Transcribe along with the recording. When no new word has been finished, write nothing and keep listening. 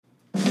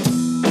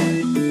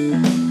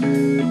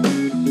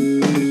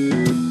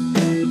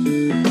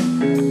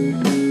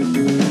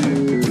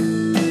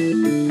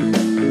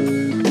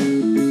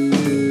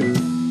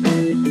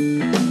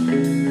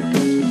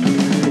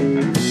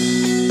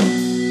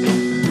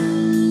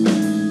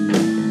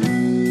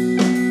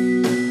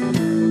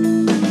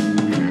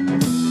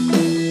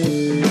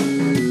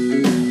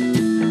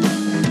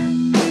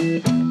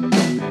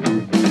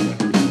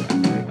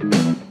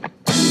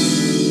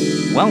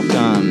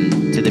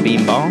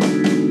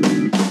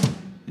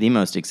the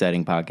most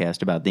exciting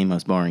podcast about the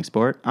most boring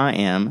sport. I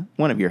am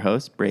one of your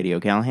hosts, Brady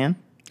O'Callahan.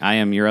 I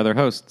am your other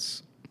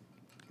hosts,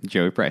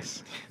 Joey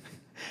Price.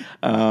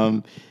 We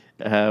got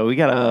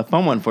a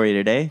fun one for you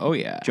today. Oh,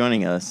 yeah.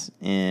 Joining us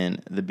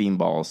in the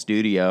Beanball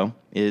studio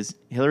is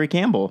Hilary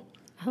Campbell.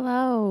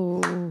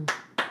 Hello.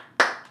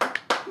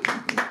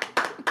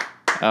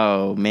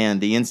 Oh, man,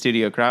 the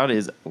in-studio crowd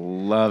is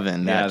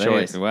loving that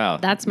choice. Wow.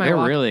 That's my They're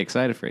walk- really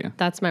excited for you.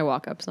 That's my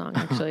walk-up song,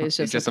 actually. It's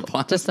just,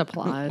 applause? Just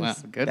applause. Wow,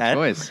 good That-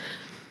 choice.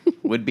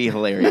 Would be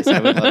hilarious. I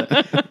would love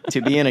it.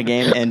 To be in a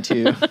game and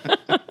to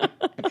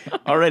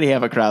already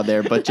have a crowd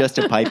there, but just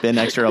to pipe in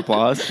extra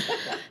applause.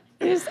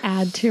 Just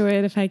add to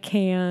it if I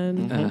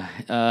can.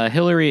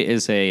 Hilary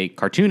is a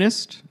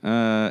cartoonist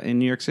in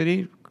New York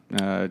City.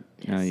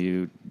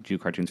 You do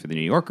cartoons for The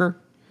New Yorker,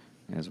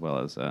 as well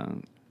as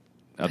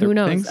other Who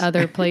knows? things.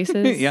 Other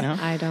places? Yeah.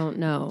 I don't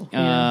know.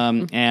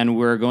 And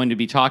we're going to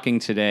be talking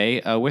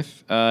today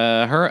with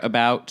her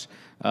about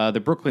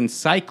the Brooklyn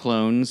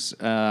Cyclones,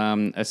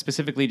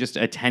 specifically just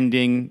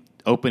attending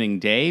opening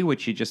day,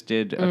 which you just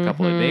did a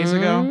couple of days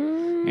ago.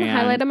 And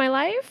Highlight of my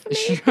life?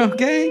 Maybe?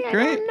 Okay, I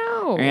great. don't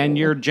know. And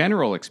your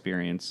general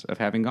experience of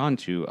having gone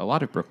to a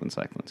lot of Brooklyn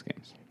Cyclones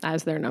games.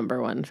 As their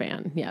number one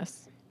fan,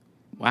 yes.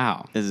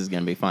 Wow. This is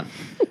going to be fun.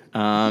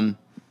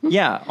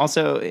 Yeah,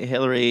 also,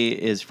 Hilary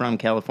is from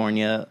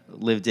California,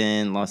 lived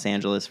in Los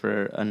Angeles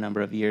for a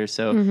number of years.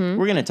 So we're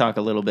going to talk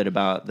a little bit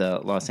about the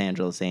Los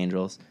Angeles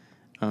Angels.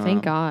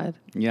 Thank God.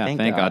 Yeah, Thank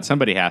thank God. God.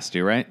 Somebody has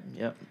to, right?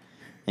 Yep.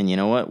 And you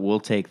know what?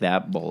 We'll take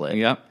that bullet.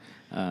 Yep.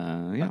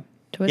 Yeah.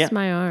 Twist Yeah.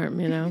 my arm,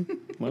 you know?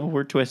 Well,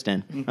 we're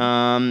twisting.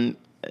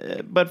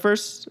 But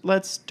first,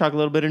 let's talk a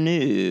little bit of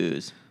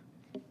news.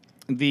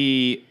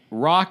 The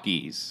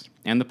Rockies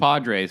and the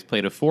Padres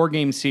played a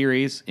 4-game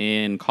series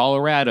in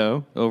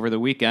Colorado over the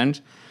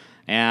weekend,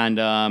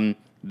 and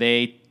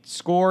they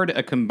scored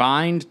a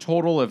combined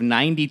total of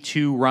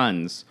 92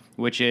 runs,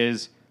 which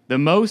is the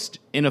most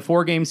in a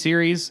 4-game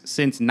series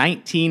since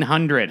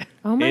 1900.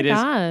 Oh, my It is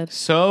God.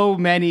 so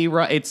many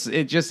runs.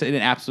 It's just an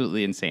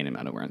absolutely insane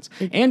amount of runs.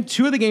 And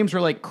 2 of the games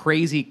were like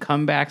crazy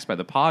comebacks by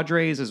the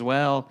Padres as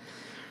well.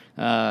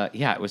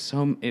 Yeah, it was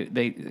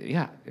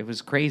it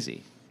was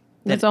crazy.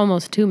 That's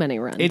almost too many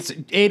runs.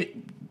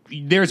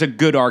 There's a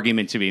good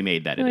argument to be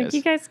made that it like, is.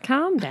 you guys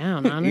calm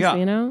down, honestly, Yeah.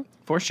 you know?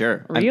 For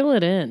sure. Reel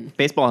it in.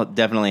 Baseball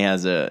definitely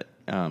has a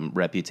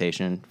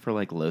reputation for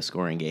like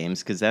low-scoring games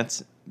because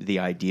that's the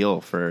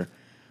ideal for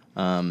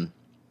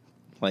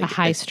like A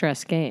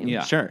high-stress game.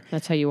 Yeah. Sure.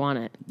 That's how you want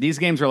it. These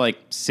games are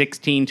like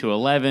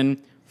 16-11,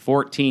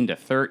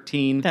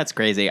 14-13, That's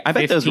crazy. I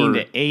bet those were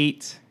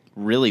 15-8.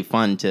 really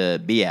fun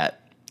to be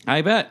at.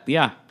 I bet,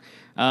 yeah.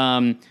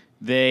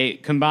 They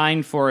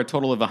combined for a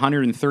total of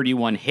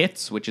 131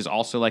 hits, which is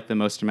also like the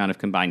most amount of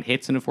combined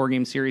hits in a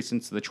 4-game series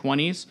since the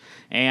 20s.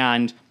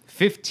 And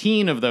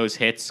 15 of those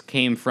hits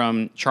came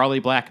from Charlie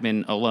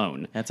Blackmon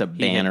alone. That's a He hit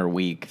banner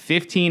week.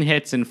 15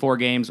 hits in 4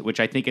 games, which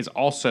I think is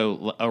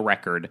also a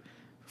record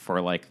for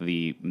like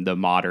the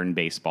modern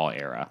baseball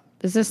era.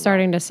 This is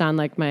starting to sound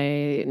like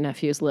my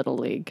nephew's Little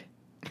League.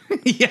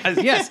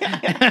 yes.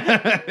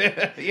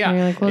 And Yeah,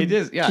 you're like, well, it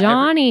is. Yeah,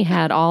 Johnny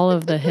had all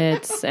of the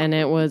hits, and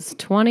it was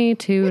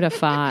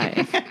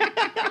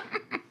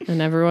 22-5.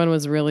 And everyone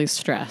was really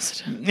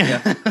stressed.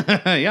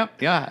 yeah.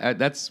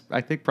 That's I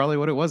think probably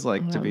what it was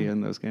like to be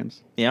in those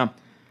games. Yeah.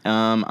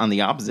 On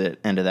the opposite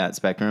end of that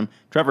spectrum,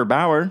 Trevor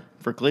Bauer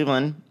for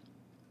Cleveland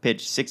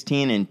pitched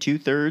 16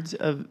 2/3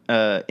 of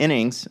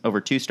innings over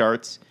 2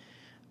 starts,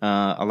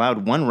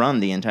 allowed 1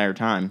 run the entire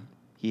time.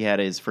 He had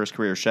his first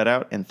career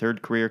shutout and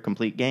 3rd career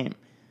complete game.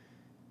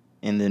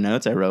 In the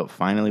notes I wrote,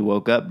 finally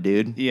woke up,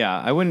 dude. Yeah,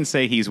 I wouldn't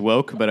say he's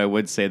woke, but I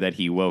would say that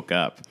he woke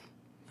up.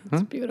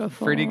 It's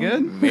beautiful. Pretty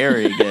good.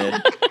 Very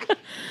good.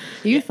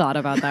 You thought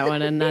about that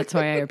one, and that's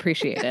why I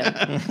appreciate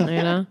it. You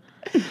know?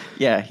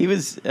 Yeah, he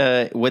was,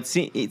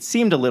 it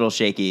seemed a little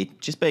shaky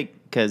just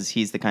because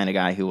he's the kind of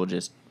guy who will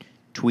just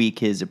tweak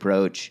his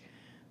approach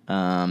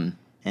and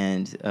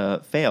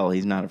fail.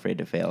 He's not afraid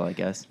to fail, I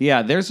guess.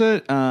 Yeah, there's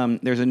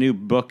a new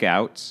book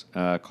out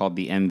called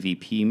The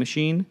MVP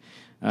Machine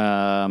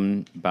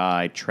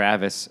by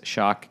Travis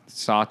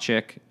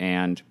Sawchik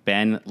and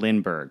Ben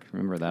Lindbergh.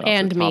 Remember that?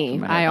 And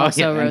me. I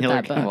also wrote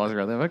that book. Also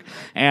wrote that book.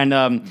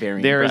 And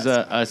Very there's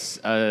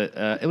impressed.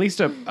 at least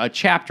a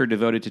chapter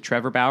devoted to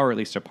Trevor Bauer, at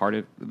least a part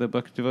of the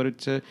book devoted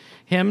to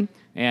him.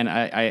 And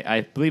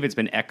I believe it's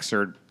been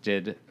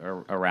excerpted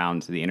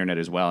around the internet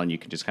as well, and you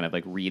can just kind of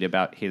like read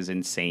about his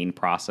insane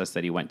process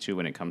that he went to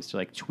when it comes to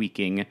like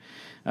tweaking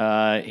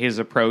his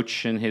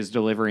approach and his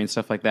delivery and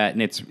stuff like that.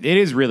 And it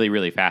is really,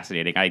 really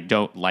fascinating. I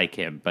don't like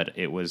him, but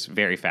it was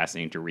very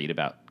fascinating to read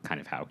about kind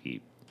of how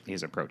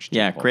his approach to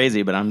Yeah, the whole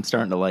crazy, but I'm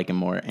starting to like him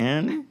more.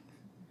 And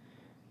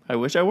I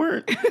wish I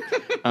weren't.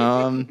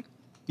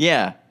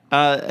 Yeah.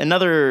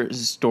 Another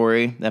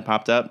story that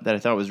popped up that I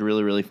thought was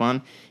really, really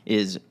fun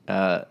is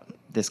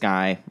this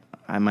guy,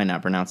 I might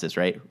not pronounce this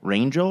right,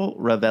 Rangel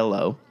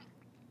Ravello,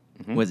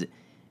 was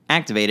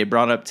activated,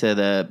 brought up to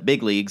the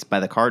big leagues by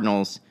the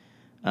Cardinals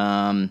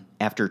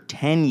after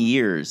 10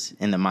 years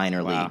in the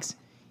minor leagues.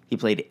 He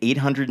played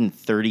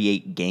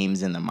 838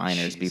 games in the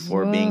minors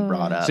before being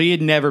brought up. So he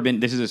had never been.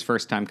 This is his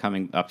first time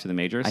coming up to the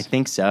majors. I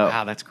think so.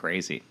 Wow, that's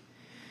crazy.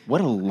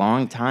 What a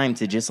long time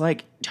to just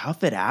like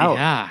tough it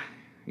out.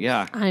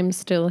 Yeah. I'm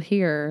still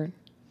here.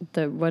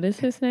 What is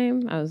his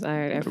name? I would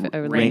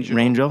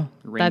Rangel?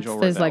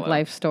 That's his like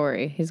life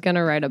story. He's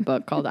gonna write a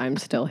book called "I'm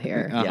Still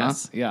Here."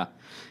 Yes. Yeah.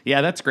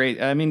 That's great.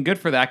 I mean, good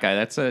for that guy.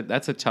 That's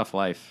a tough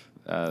life.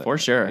 For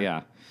sure.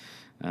 Yeah.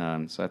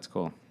 So that's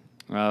cool.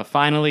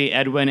 Finally,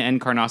 Edwin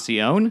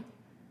Encarnacion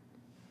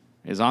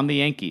is on the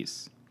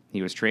Yankees.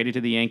 He was traded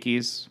to the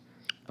Yankees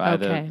by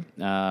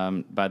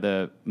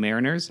the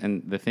Mariners,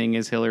 and the thing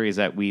is, Hilary, is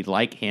that we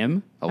like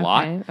him a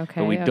lot,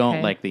 but we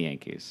don't like the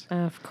Yankees.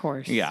 Of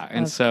course. Yeah,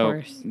 and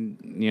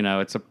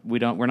we're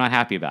not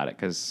happy about it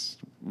because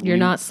you're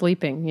not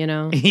sleeping.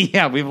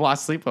 Yeah, we've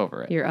lost sleep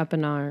over it. You're up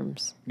in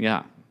arms.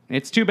 Yeah,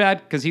 it's too bad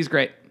because he's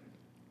great.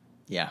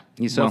 Yeah,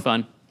 he's so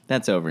fun.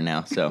 That's over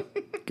now. So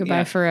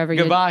goodbye forever.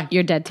 Goodbye.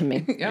 You're dead to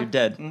me. You're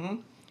dead. Mm-hmm.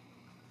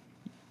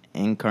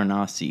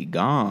 Encarnacion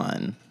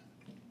gone.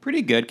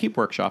 Pretty good. Keep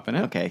workshopping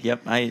it. Okay.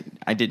 Yep. I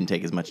didn't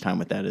take as much time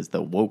with that as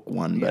the woke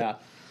one,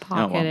 but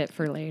Pocket it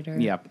for later.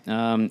 Yeah.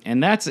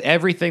 And that's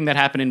everything that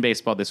happened in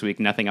baseball this week.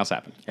 Nothing else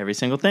happened. Every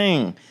single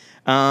thing.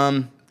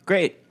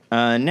 Great.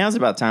 Now's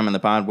about time on the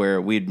pod where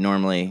we'd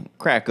normally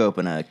crack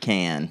open a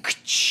can.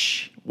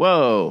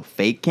 Whoa,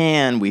 fake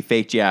can. We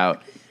faked you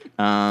out.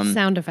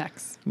 Sound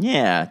effects.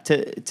 Yeah,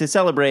 to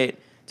celebrate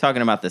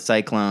talking about the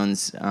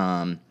Cyclones.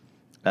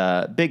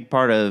 Big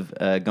part of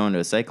going to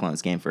a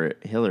Cyclones game for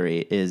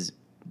Hilary is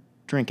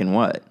drinking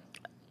what?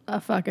 A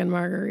fucking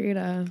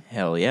margarita.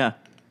 Hell yeah.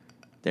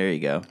 There you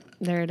go.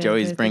 There it is.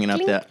 Joey's bringing up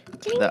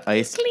the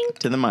ice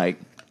to the mic.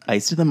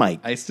 Ice to the mic.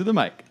 Ice to the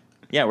mic.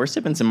 Yeah, we're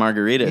sipping some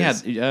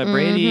margaritas. Yeah,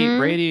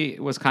 Brady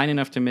was kind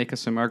enough to make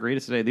us some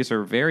margaritas today. These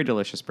are very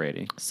delicious,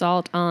 Brady.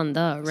 Salt on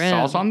the rim.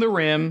 Salt on the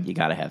rim. You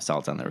got to have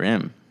salt on the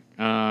rim.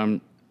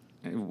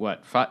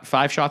 What?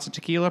 5 shots of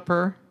tequila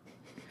per?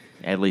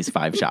 At least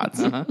 5 shots.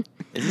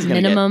 This is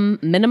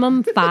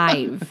Minimum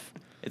 5.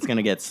 It's going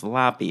to get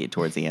sloppy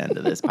towards the end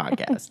of this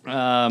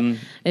podcast.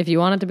 If you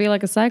want it to be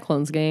like a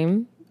Cyclones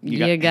game,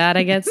 you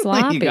gotta get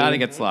sloppy. You gotta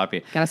get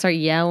sloppy. Gotta start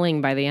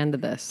yelling by the end of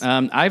this.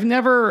 I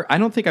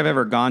don't think I've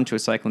ever gone to a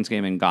Cyclones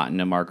game and gotten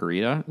a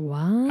margarita. What?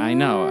 I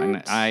know,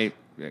 and I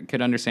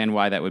could understand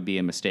why that would be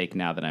a mistake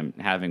now that I'm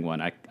having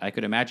one. I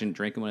could imagine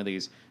drinking one of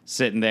these,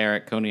 sitting there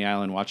at Coney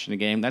Island watching a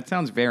game. That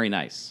sounds very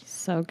nice.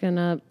 Soaking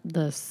up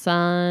the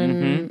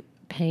sun,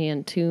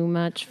 paying too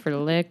much for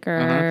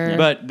liquor.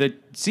 But the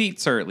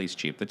seats are at least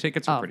cheap. The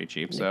tickets are pretty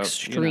cheap. So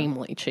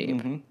extremely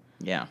cheap.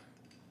 Yeah.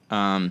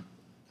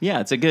 Yeah,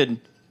 it's a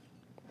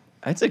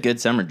good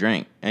summer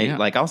drink. Yeah.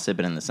 Like, I'll sip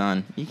it in the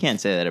sun. You can't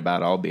say that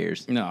about all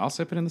beers. No, I'll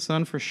sip it in the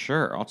sun for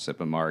sure. I'll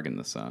sip a marg in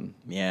the sun.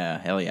 Yeah,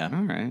 hell yeah.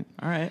 All right.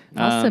 All right.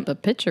 I'll sip a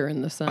pitcher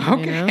in the sun.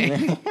 Okay.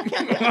 You know?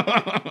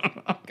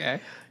 Okay.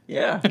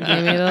 Yeah. Give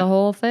me the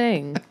whole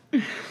thing.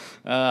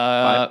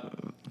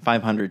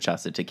 500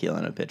 shots of tequila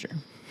in a pitcher.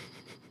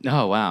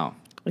 Oh, wow.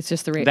 It's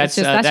just the rate. That's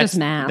just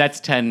math. That's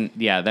 10.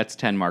 Yeah, that's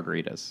 10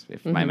 margaritas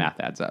if my math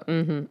adds up.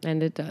 And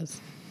it does.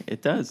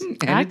 It does.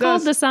 I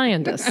called the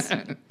scientists.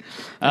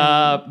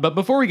 But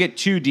before we get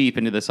too deep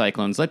into the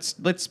Cyclones, let's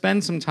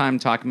spend some time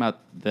talking about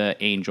the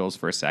Angels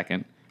for a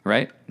second,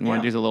 right? You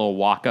want to do a little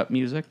walk-up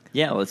music?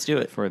 Yeah, let's do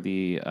it. For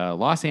the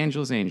Los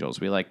Angeles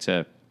Angels, we like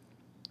to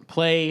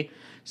play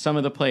some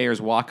of the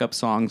players' walk-up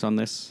songs on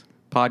this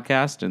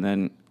podcast and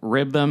then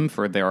rib them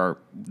for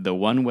the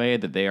one way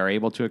that they are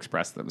able to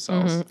express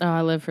themselves. Oh,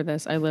 I live for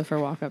this. I live for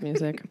walk-up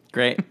music.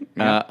 Great.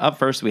 Up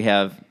first, we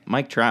have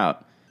Mike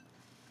Trout.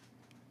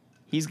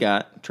 He's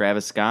got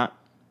Travis Scott,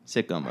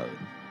 Sicko Mode.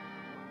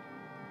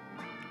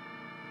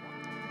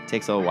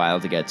 Takes a little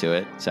while to get to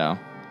it, so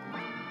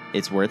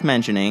it's worth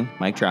mentioning.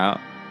 Mike Trout,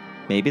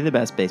 maybe the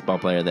best baseball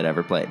player that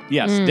ever played.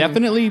 Yes,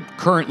 definitely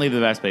currently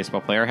the best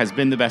baseball player. Has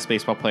been the best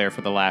baseball player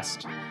for the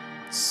last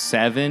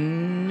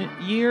 7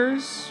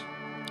 years.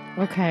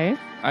 Okay.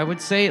 I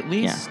would say at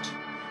least.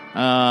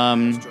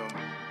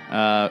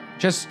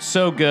 Just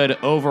so good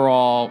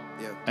overall.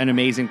 An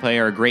amazing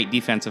player, a great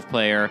defensive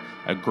player,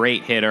 a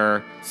great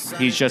hitter.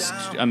 He's just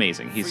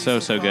amazing. He's so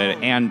good.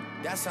 And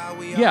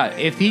yeah,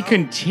 if he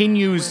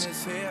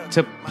continues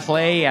to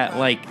play at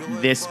like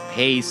this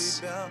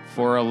pace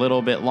for a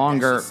little bit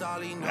longer,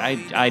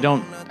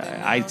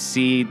 I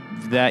see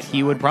that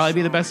he would probably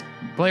be the best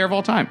player of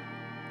all time.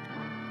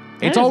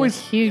 It's always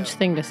a huge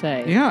thing to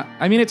say. Yeah.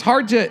 I mean, it's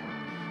hard to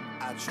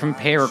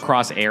compare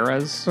across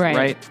eras,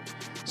 right?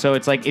 So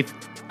it's like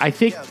I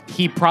think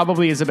he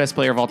probably is the best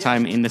player of all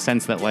time in the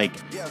sense that, like,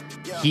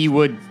 he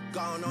would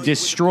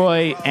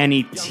destroy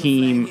any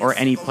team or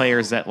any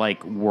players that,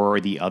 like,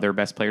 were the other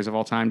best players of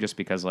all time just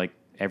because, like,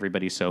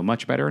 everybody's so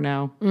much better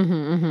now.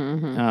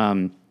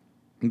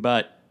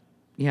 But,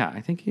 yeah, I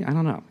think, I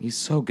don't know. He's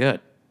so good.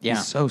 Yeah.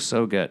 He's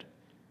so good.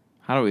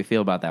 How do we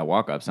feel about that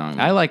walk-up song?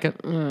 I like it.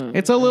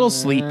 It's a little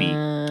sleepy.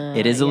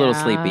 It is a little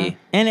sleepy.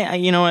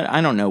 And you know what?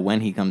 I don't know when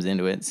he comes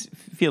into it. It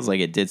feels like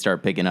it did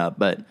start picking up,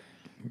 but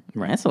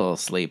That's a little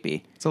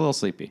sleepy. It's a little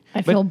sleepy.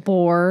 I feel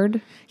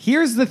bored.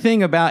 Here's the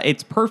thing about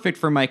it's perfect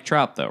for Mike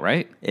Trout, though,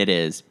 right? It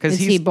is. Because Is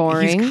he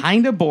boring? He's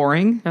kind of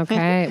boring.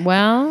 Okay.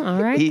 Well,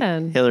 all right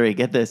then. Hilary,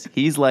 get this.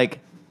 He's like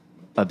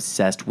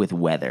obsessed with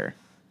weather.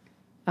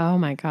 Oh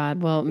my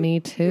God. Well, me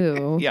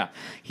too. Yeah,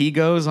 he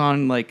goes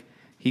on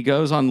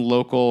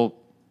local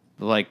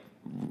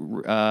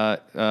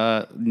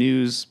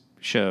news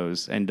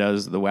shows and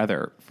does the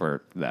weather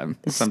for them.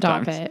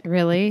 Sometimes. Stop it.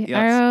 Really?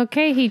 Yes.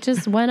 Okay, he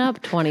just went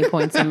up 20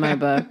 points in my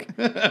book.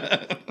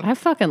 I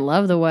fucking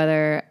love the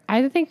weather.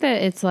 I think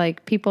that it's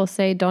like people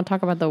say don't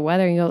talk about the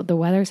weather. And you go, the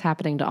weather's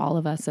happening to all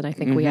of us, and I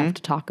think we have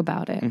to talk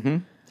about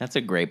it. That's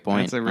a great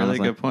point. That's a really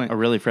good point. A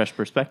really fresh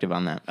perspective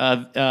on that.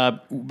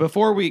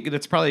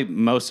 That's probably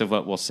most of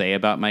what we'll say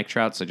about Mike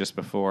Trout. So just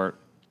before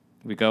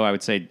we go, I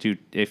would say,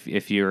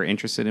 if you're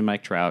interested in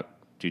Mike Trout,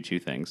 do two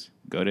things.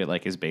 Go to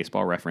his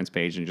baseball reference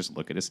page and just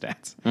look at his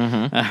stats.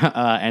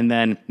 And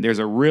then there's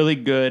a really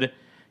good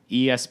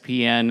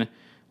ESPN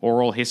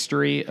oral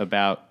history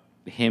about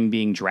him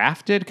being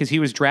drafted, because he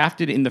was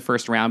drafted in the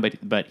first round,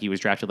 but he was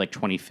drafted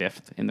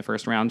 25th in the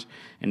first round.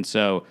 And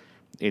so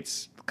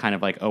it's kind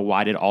of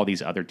why did all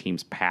these other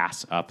teams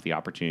pass up the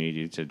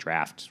opportunity to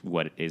draft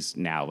what is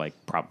now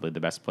probably the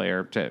best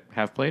player to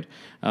have played?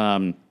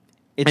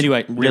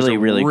 Anyway,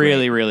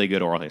 really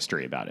good oral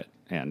history about it.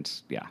 And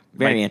yeah,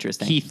 very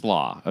interesting. Keith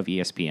Law of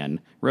ESPN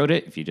wrote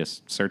it. If you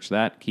just search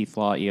that, Keith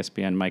Law,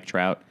 ESPN, Mike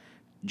Trout,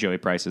 Joey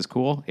Price is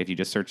cool. If you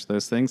just search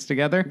those things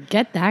together,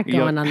 get that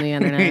going on the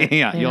internet.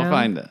 You'll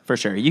find it for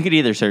sure. You could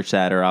either search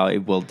that, or I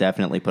will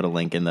definitely put a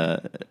link in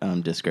the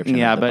description.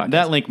 Yeah, of the but podcast.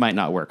 that link might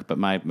not work. But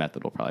my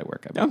method will probably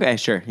work. Okay,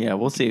 sure. Yeah,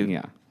 we'll see.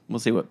 Yeah, we'll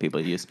see what people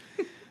use.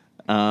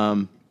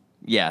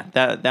 Yeah,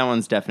 that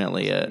one's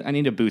definitely I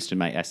need a boost in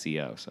my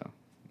SEO, so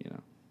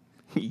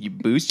you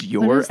boost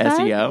your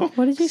SEO.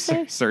 What did you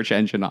say? Search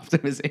engine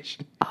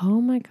optimization.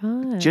 Oh my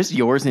God. Just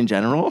yours in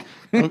general?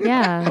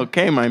 Yeah.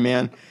 Okay, my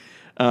man.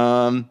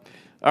 All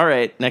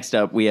right, next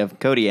up we have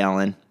Cody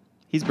Allen.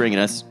 He's bringing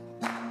us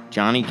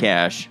Johnny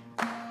Cash.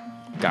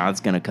 God's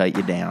gonna cut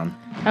you down.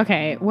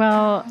 Okay,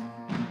 well,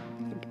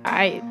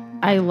 I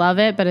love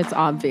it, but it's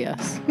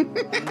obvious.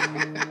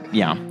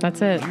 Yeah,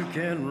 that's it.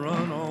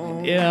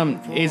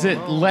 Is it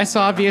less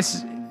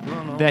obvious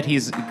that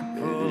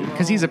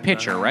because he's a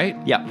pitcher, right?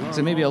 Yeah. Is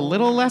it maybe a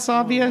little less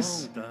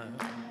obvious?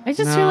 I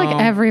just feel like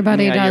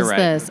everybody does you're right.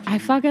 this. I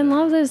fucking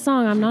love this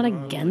song. I'm not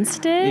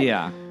against it.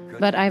 Yeah.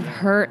 But I've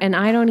heard, and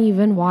I don't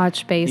even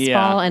watch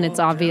baseball, and it's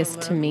obvious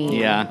to me.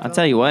 Yeah. I'll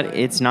tell you what,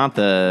 it's not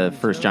the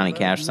first Johnny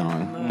Cash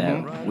song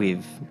that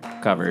we've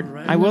covered.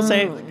 I will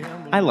say,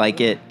 I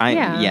like it.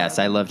 Yes,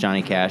 I love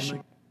Johnny Cash.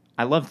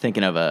 I love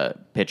thinking of a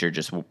pitcher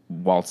just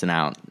waltzing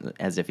out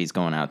as if he's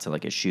going out to a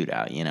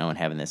shootout, and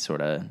having this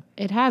sort of...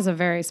 It has a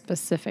very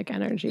specific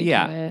energy to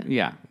it.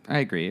 Yeah, I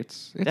agree.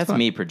 It's That's fun.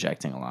 me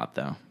projecting a lot,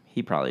 though.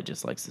 He probably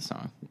just likes the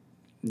song.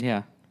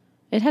 Yeah.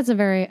 It has a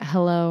very,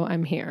 hello,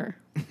 I'm here.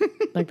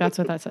 That's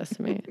what that says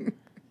to me.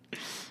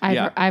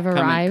 I've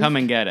arrived. Come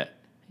and get it.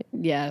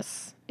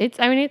 Yes. It's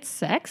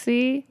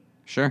sexy.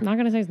 Sure. I'm not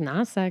going to say it's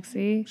not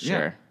sexy. Sure.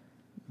 Yeah.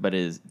 But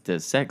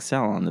does sex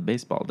sell on the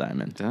baseball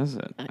diamond? Does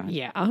it?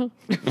 Yeah.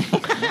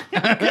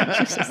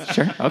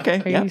 Sure.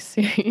 Okay. Are you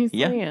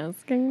seriously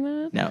asking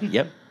that? No.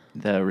 Yep.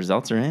 The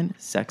results are in.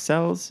 Sex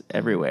sells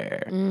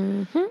everywhere.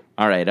 Mm-hmm.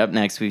 All right. Up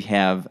next, we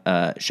have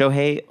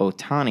Shohei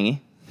Ohtani,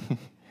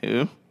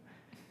 who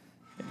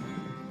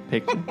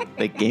picked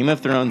the Game of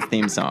Thrones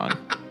theme song.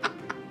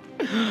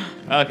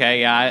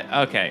 Okay.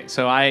 Yeah. Okay.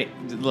 So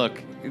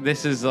look.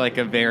 This is a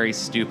very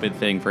stupid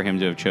thing for him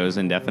to have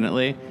chosen,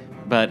 definitely.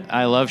 But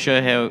I love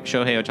Shohei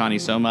Ohtani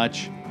so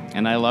much,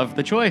 and I love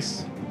the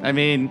choice. I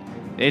mean,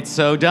 it's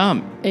so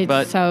dumb.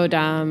 It's so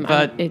dumb.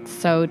 But it's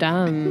so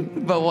dumb.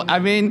 But I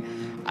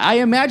mean, I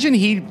imagine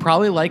he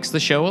probably likes the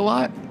show a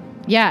lot.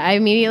 Yeah, I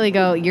immediately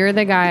go, you're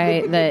the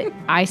guy that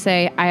I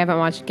say I haven't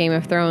watched Game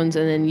of Thrones,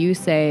 and then you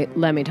say,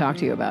 let me talk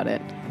to you about it.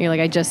 And you're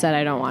like, I just said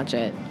I don't watch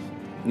it.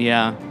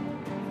 Yeah.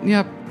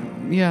 Yep.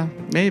 Yeah,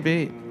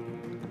 maybe.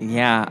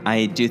 Yeah,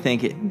 I do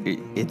think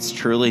it's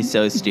truly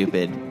so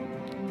stupid.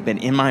 But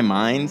in my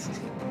mind,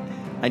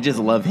 I just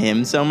love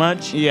him so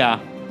much. Yeah.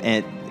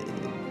 And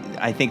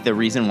I think the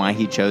reason why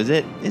he chose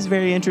it is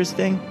very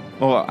interesting.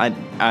 Well,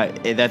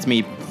 that's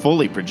me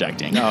fully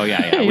projecting. Oh,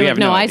 yeah. We have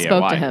no idea I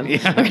spoke why. to him.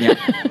 Yeah.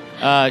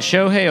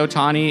 Shohei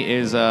Ohtani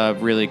is a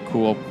really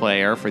cool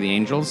player for the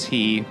Angels.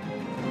 He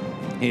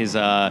is...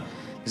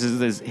 This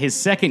is his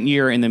second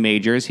year in the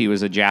majors. He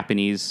was he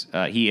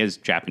is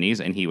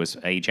Japanese, and he was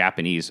a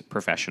Japanese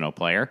professional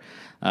player.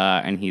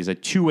 And he's a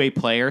two-way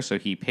player, so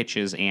he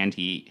pitches and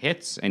he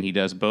hits, and he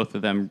does both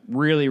of them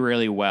really,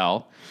 really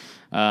well.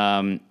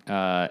 So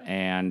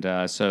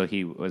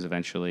he was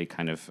eventually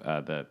kind of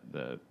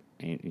the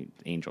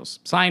Angels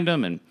signed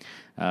him and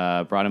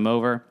brought him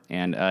over,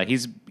 and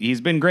he's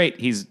been great.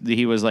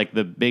 He was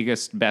the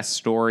biggest, best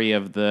story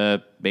of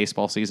the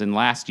baseball season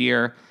last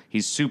year.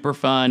 He's super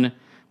fun.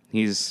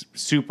 He's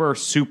super,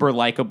 super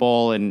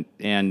likable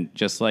and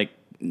just I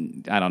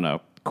don't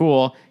know,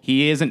 cool.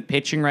 He isn't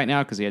pitching right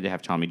now because he had to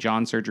have Tommy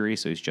John surgery,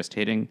 so he's just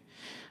hitting.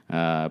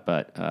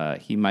 But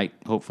he might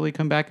hopefully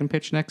come back and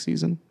pitch next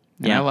season.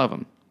 And Yeah. I love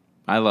him.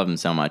 I love him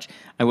so much.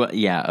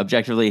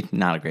 Objectively,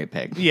 not a great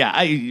pick. Yeah,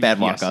 Bad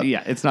walk-up.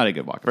 Yeah, it's not a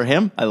good walk-up. For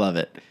him, I love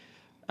it.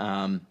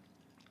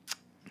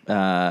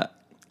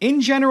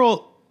 In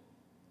general,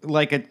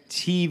 like a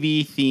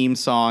TV theme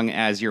song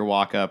as your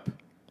walk-up.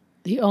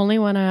 The only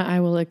one I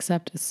will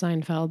accept is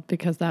Seinfeld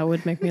because that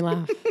would make me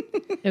laugh.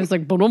 It was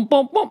like boom,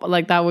 boom, boom,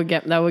 like that would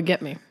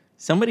get me.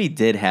 Somebody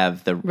did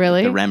have the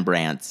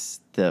Rembrandts,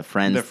 the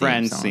Friends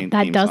theme song.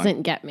 That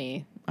doesn't get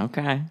me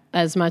Okay.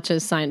 as much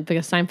as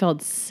because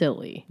Seinfeld's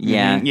silly.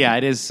 Yeah. Yeah,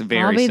 it is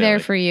very I'll be there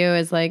silly. for you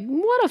is like,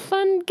 what a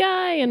fun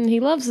guy, and he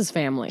loves his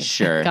family.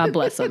 Sure. God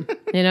bless him,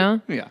 you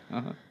know? Yeah.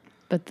 Uh-huh.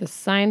 But the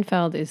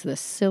Seinfeld is the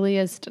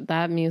silliest.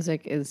 That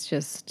music is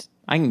just,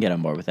 I can get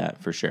on board with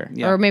that for sure.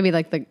 Yeah. or maybe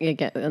like you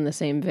get in the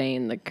same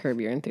vein, the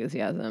Curb Your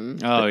Enthusiasm.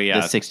 Oh,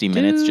 yeah. The 60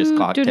 minutes just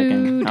clock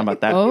ticking. How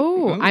about that?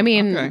 Oh, I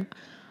mean, okay.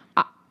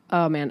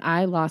 oh man,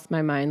 I lost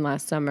my mind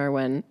last summer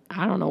when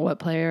I don't know what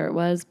player it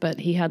was, but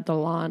he had the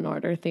Law and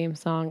Order theme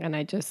song, and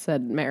I just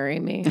said, "Marry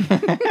me."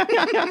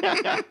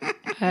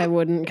 I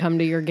wouldn't come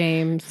to your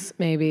games,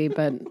 maybe,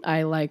 but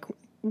I like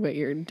what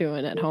you're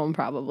doing at home,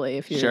 probably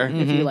if you Sure.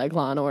 if you like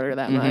Law and Order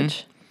that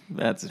much.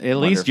 That's At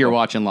least you're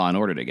watching Law and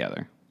Order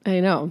together. I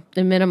know.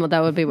 In minimal,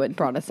 that would be what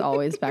brought us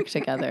always back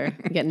together.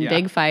 Getting Yeah.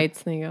 big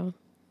fights, and you go,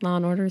 Law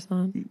and Order's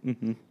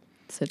on.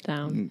 Sit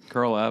down.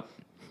 Curl up.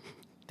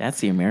 That's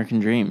the American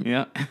dream.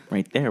 Yeah.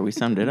 Right there. We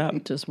summed it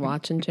up. Just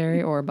watching Jerry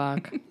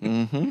Orbach.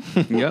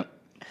 Yep.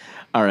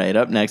 All right.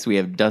 Up next, we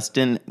have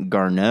Dustin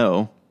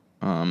Garneau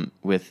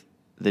with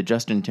the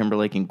Justin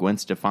Timberlake and Gwen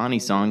Stefani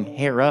song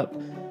Hair Up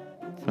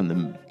from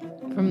the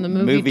From the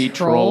movie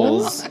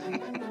Trolls.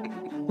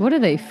 What are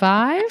they,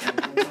 5?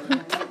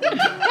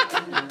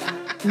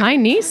 My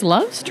niece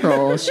loves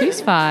Trolls.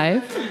 She's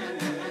 5.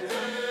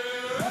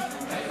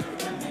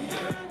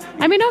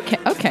 I mean,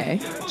 okay.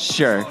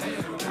 Sure.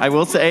 I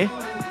will say,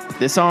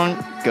 this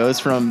song goes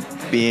from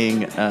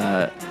being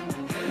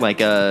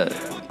like a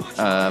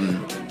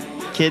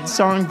kid's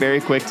song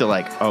very quick to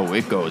like, oh,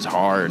 it goes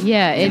hard.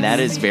 Yeah, and that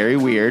it's- is very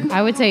weird.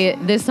 I would say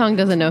this song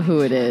doesn't know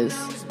who it is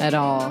at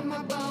all.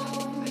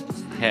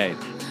 Hey,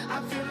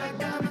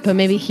 But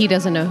maybe he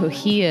doesn't know who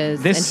he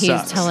is, This and he's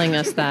sucks. telling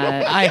us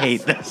that. I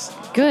hate this.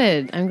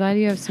 Good. I'm glad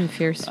you have some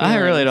fierce feelings. I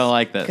really don't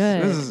like this.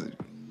 Good.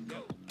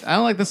 I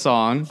don't like the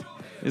song.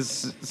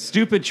 It's a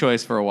stupid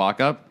choice for a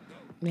walk-up.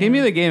 Give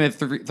me the Game of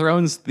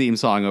Thrones theme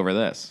song over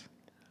this.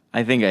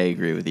 I think I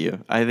agree with you.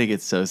 I think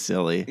it's so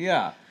silly.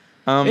 Yeah.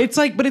 It's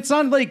like, but it's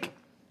not like,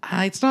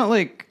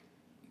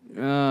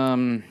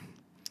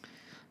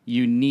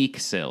 unique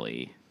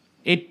silly.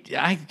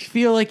 I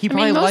feel like he I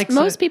probably mean, likes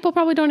most it. people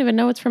probably don't even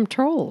know it's from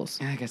Trolls.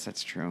 I guess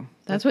that's true.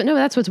 That's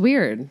what's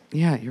weird.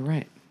 Yeah, you're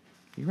right.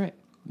 You're right.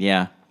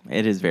 Yeah,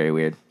 it is very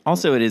weird.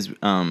 Also, it is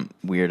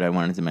weird. I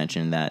wanted to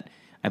mention that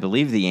I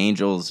believe the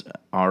Angels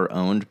are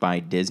owned by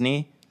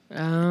Disney.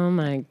 Oh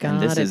my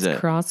God! this is It's a-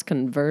 cross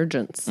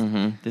convergence.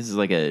 This is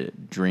like a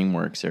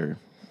DreamWorks or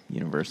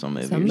Universal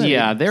movie. Somebody-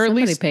 Yeah, they're at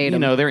somebody least, paid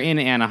 'em. they're in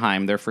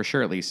Anaheim. They're for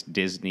sure at least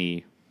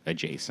Disney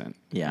adjacent.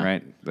 Yeah.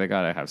 Right? They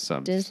got to have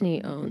some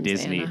Disney owns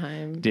Disney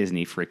Anaheim.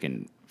 Disney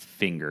freaking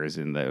fingers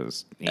in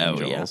those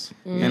angels.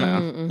 Oh, yeah.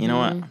 You know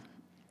what?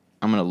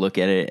 I'm going to look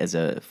at it as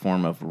a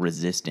form of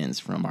resistance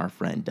from our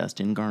friend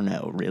Dustin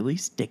Garneau, really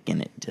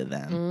sticking it to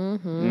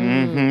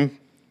them.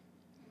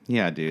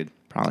 Yeah, dude.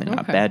 Probably not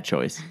a Okay. bad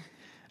choice.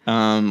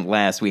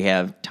 Last, we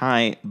have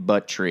Ty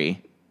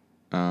Buttry.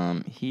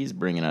 He's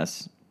bringing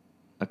us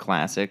a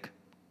classic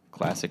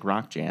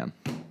rock jam.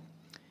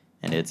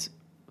 And it's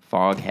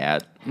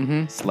Foghat,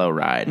 Slow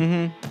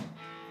Ride.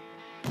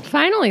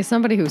 Finally,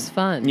 somebody who's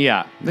fun.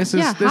 Yeah, this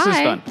is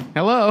hi. fun.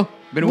 Hello,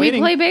 been We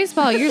waiting. play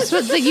baseball. You're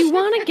supposed to, you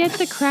want to get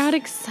the crowd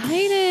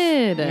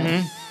excited,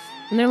 and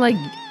they're like,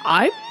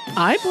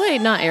 I play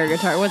not air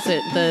guitar. What's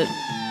it?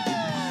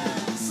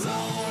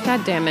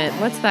 God damn it!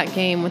 What's that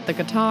game with the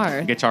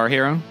guitar? Guitar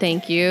Hero.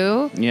 Thank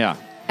you. Yeah,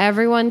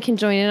 Everyone can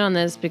join in on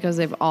this because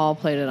they've all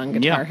played it on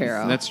Guitar yeah,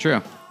 Hero. that's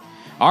true.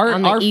 Our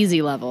on the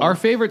easy level. Our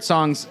favorite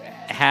songs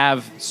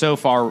have so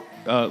far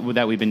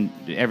that we've been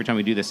every time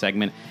we do this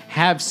segment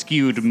have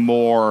skewed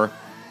more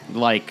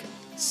like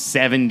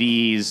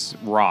 70s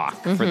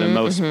rock for the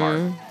most part.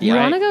 you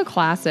right? want to go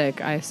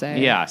classic, I say.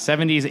 Yeah,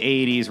 70s,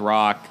 80s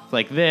rock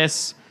like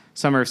this,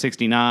 Summer of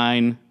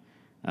 '69,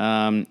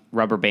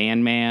 Rubber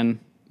Band Man.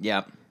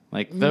 Yep.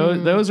 Like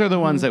those are the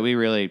ones that we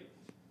really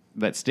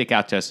that stick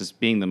out to us as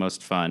being the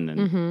most fun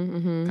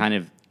and kind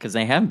of Because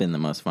they have been the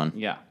most fun.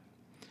 yeah.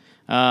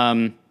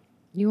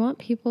 You want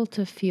people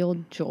to feel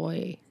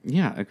joy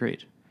Yeah,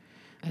 agreed.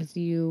 as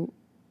you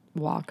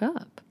walk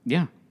up.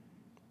 Yeah.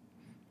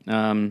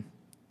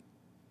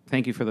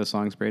 Thank you for the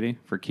songs, Brady,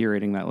 for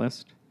curating that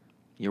list.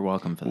 You're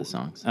welcome for the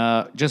songs.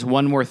 Just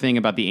one more thing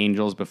about the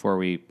Angels before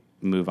we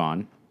move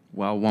on.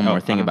 Well, one more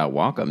thing about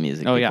walk-up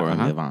music Oh, before yeah,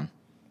 we move on.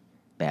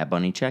 Bad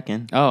Bunny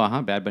check-in.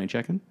 Oh, Bad Bunny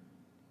checking.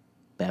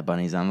 Bad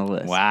Bunny's on the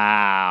list.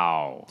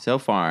 Wow. So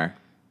far,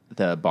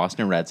 the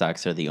Boston Red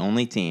Sox are the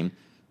only team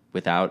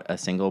without a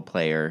single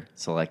player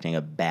selecting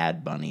a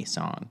Bad Bunny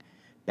song.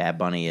 Bad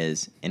Bunny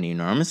is an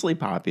enormously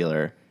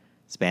popular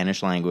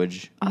Spanish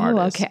language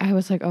artist. Okay. I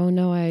was like, oh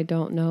no, I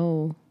don't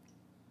know.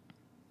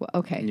 Well,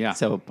 okay. Yeah.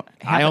 So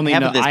I only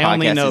half know- of this I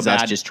only podcast know is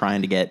us Bad- just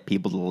trying to get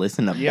people to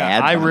listen to Yeah,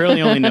 Bad I Bunny.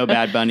 really only know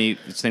Bad Bunny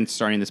since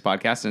starting this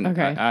podcast, and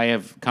Okay. I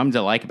have come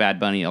to like Bad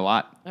Bunny a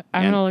lot.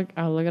 I'm And-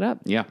 I'll look it up.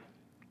 Yeah.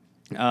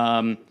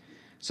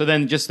 So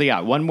then just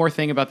one more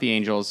thing about the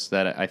Angels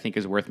that I think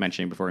is worth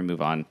mentioning before we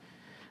move on.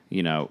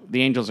 You know,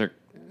 the Angels are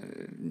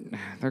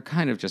they're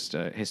kind of just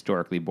a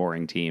historically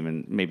boring team,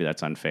 and maybe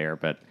that's unfair,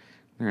 but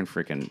they're in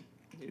freaking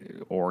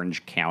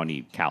Orange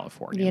County,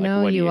 California. You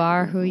know, what do you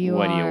are who you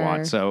What do you are.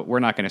 want? So we're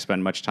not going to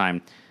spend much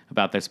time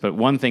about this, but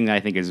one thing that I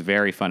think is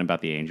very fun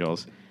about the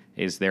Angels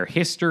is their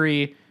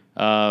history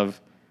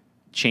of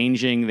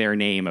changing their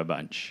name a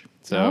bunch.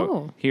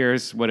 So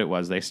here's what it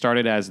was. They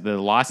started as the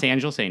Los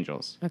Angeles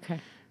Angels. Okay.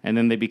 And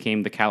then they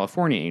became the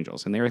California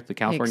Angels, and they were the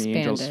California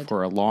Angels expanded.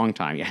 for a long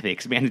time. Yeah, they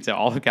expanded to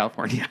all of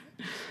California,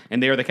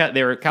 and they were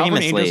California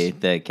Famously, Angels.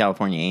 the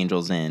California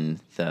Angels and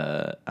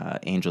the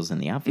Angels in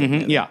the Outfield.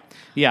 movie.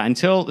 Yeah,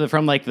 until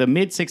from like the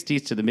mid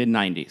 '60s to the mid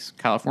 '90s,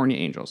 California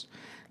Angels.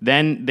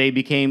 Then they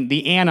became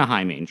the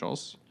Anaheim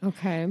Angels.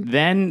 Okay.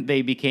 Then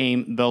they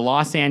became the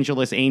Los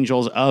Angeles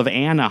Angels of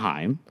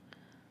Anaheim.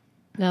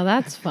 Now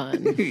that's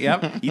fun.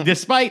 Yep.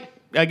 Despite,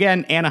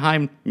 again,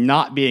 Anaheim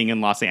not being in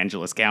Los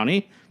Angeles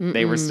County,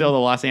 they were still the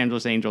Los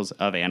Angeles Angels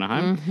of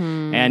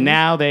Anaheim. And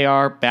now they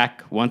are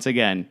back once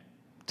again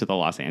to the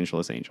Los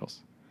Angeles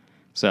Angels.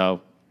 So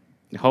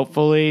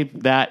hopefully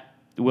that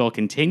will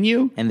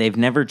continue. And they've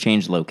never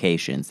changed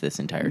locations this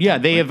entire time. Yeah,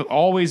 they have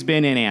always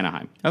been in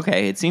Anaheim.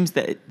 Okay, it seems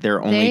that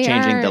they're only They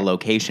changing are- the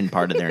location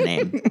part of their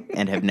name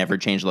and have never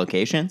changed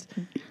locations.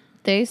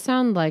 They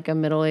sound like a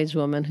middle-aged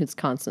woman who's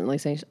constantly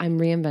saying, I'm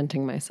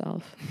reinventing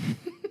myself.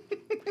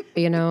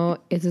 You know,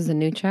 this is a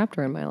new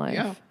chapter in my life.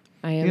 Yeah.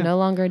 I am no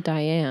longer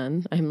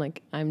Diane. I'm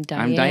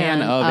Diane.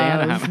 Diane of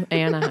Anaheim.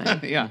 Anaheim.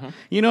 Yeah.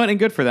 You know what? And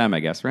good for them, I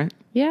guess, right?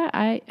 Yeah,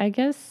 I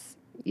guess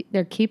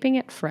they're keeping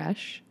it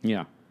fresh.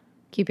 Yeah.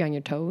 Keep you on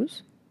your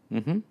toes.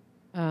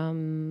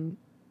 Mm-hmm.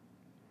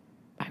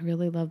 I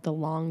really love the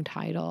long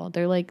title.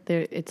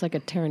 It's like a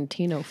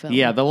Tarantino film.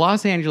 Yeah, the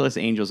Los Angeles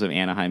Angels of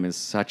Anaheim is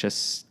such a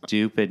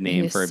stupid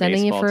name He's for a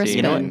sending you baseball for a team.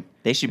 You know what? spin.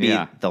 They should be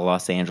Yeah. the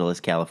Los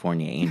Angeles,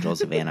 California Angels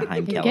of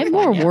Anaheim, California. Get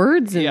more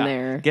words in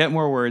there. Get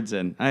more words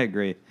in. I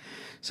agree.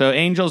 So,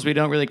 Angels, we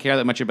don't really care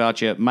that much about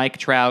you. Mike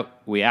Trout,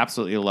 we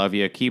absolutely love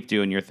you. Keep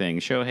doing your thing.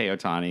 Shohei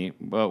Ohtani,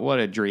 but what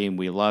a dream.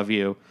 We love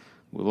you.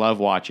 We love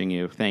watching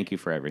you. Thank you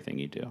for everything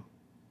you do.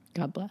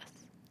 God bless.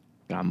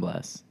 God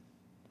bless.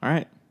 All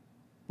right,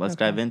 let's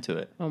dive into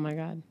it. Oh my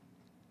God.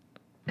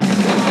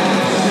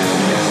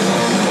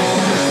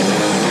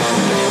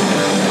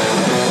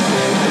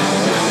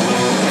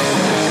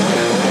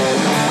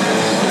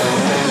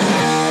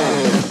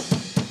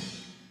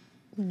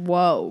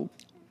 Whoa.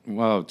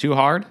 Whoa, too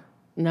hard?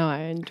 No, I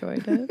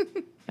enjoyed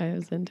it. I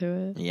was into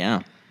it.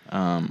 Yeah,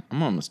 I'm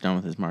almost done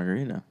with this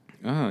margarita.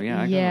 Oh, yeah.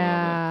 I got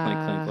Yeah. a little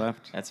bit. Clink, clink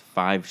left. That's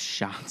 5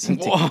 shots of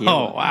Whoa,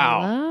 tequila.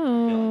 wow.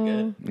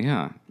 Oh.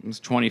 Yeah, it was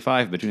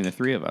 25 between the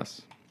three of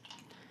us.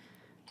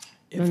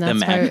 If And the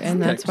that's, why, math-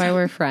 and that's why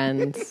we're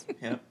friends.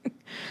 Yep.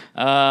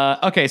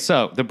 Okay,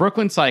 so the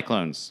Brooklyn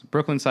Cyclones.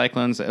 Brooklyn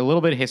Cyclones, a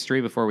little bit of history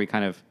before we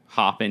kind of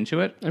hop into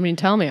it. I mean,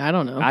 tell me. I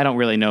don't know. I don't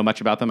really know much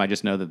about them. I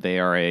just know that they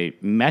are a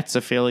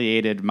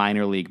Mets-affiliated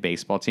minor league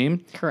baseball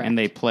team. Correct. And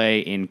they play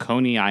in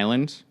Coney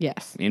Island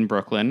Yes. in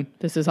Brooklyn.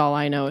 This is all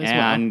I know as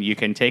And well. you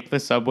can take the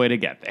subway to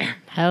get there.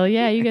 Hell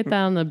yeah. You get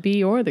that on the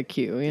B or the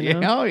Q, you know?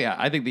 Yeah, oh, yeah.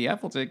 I think the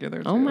F will take you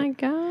there, Oh too. my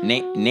God.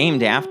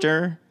 Named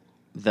after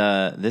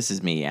this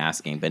is me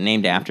asking, but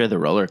named after the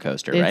roller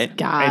coaster, It's right?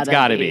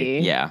 gotta be.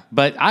 Yeah.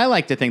 But I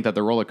like to think that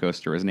the roller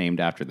coaster is named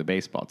after the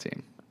baseball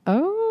team.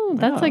 Oh,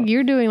 that's like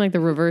you're doing like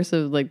the reverse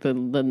of like the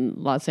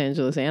Los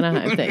Angeles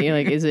Anaheim thing. You're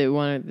like, is it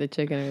one of the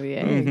chicken or the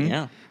egg?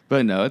 Yeah.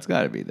 But no, it's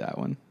got to be that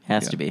one.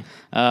 Has to be.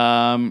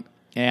 And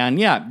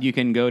yeah, you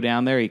can go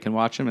down there, you can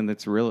watch them, and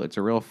it's a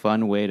real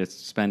fun way to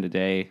spend a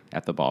day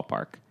at the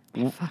ballpark.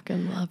 I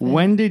fucking love it.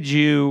 When did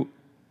you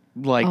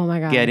Oh my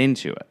God. get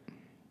into it?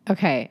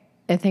 Okay,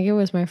 I think it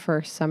was my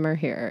first summer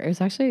here. It was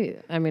actually,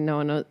 I mean, no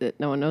one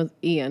knows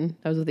Ian.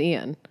 I was with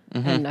Ian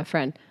and a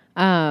friend.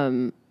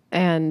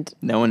 And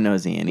No one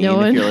knows Ian. No Ian,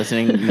 one- if you're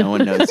listening, no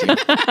one knows you.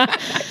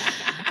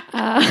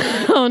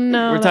 oh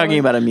no, We're talking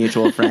about a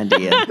mutual friend,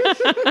 Ian.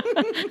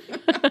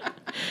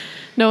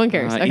 no one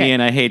cares. Okay,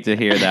 Ian, I hate to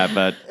hear that,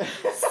 but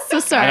so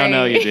sorry. I don't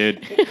know you,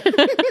 dude.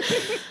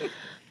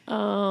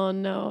 Oh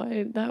no,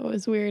 that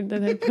was weird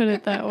that I put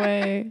it that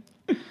way.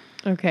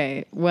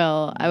 Okay,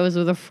 well, I was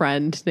with a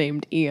friend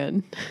named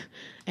Ian,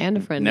 and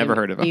a friend Never named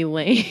heard of him.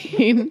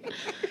 Elaine,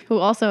 who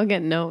also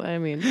again no. I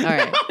mean, all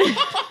right.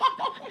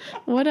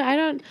 What I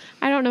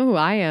don't know who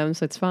I am,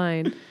 so it's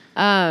fine.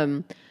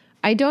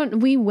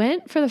 We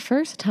went for the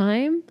first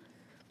time.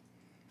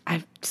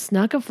 I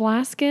snuck a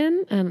flask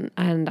in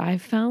and I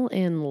fell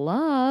in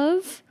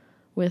love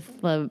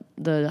with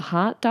the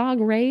hot dog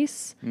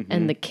race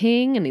and the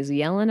king, and he's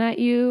yelling at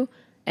you,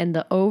 and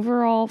the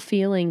overall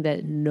feeling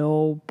that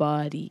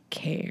nobody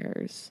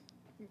cares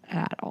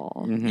at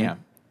all. Yeah.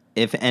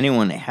 If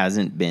anyone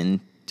hasn't been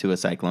to a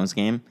Cyclones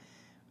game,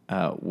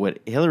 what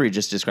Hilary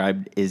just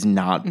described is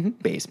not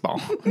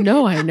baseball.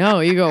 No, I know.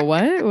 You go,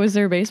 what? Was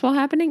there baseball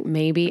happening?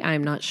 Maybe.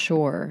 I'm not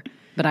sure.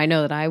 But I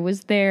know that I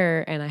was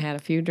there and I had a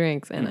few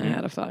drinks and I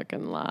had a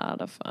fucking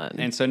lot of fun.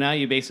 And so now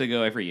you basically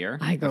go every year?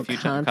 I go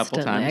constantly. A couple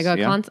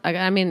times? I go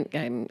I mean,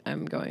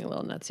 I'm going a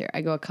little nuts here.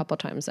 I go a couple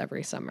times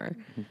every summer.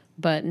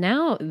 But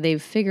now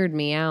they've figured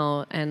me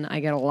out and I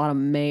get a lot of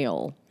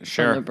mail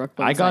from the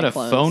Brooklyn I got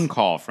Cyclones. a phone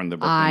call from the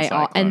Brooklyn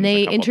Cyclones and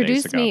they a couple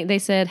introduced days ago. me. They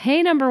said,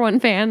 "Hey, number one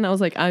fan." I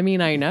was like, "I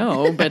mean, I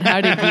know, but how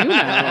did you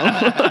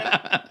know?"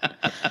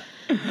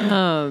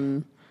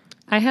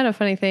 I had a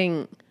funny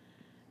thing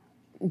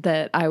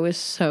that I was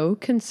so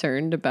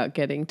concerned about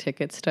getting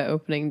tickets to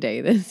opening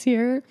day this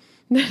year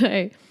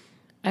that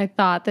I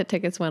thought that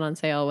tickets went on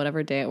sale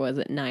whatever day it was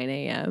at 9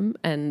 a.m.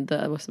 and the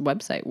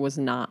website was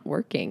not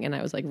working. And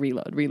I was like,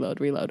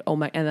 reload. Oh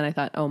my! And then I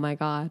thought, oh my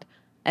God,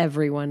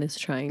 everyone is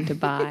trying to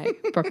buy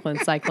Brooklyn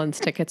Cyclones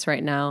tickets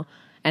right now.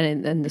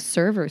 And the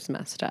server's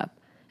messed up.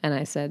 And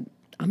I said,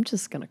 I'm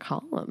just going to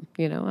call them.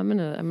 You know, I'm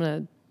going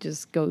to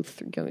just go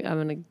through, I'm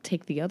going to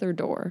take the other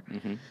door.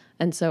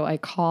 And so I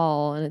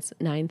call and it's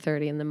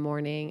 9:30 in the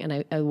morning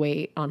and I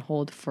wait on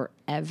hold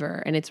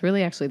forever. And it's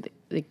really actually,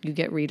 like, you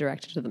get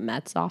redirected to the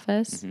Mets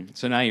office.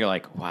 So now you're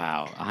like,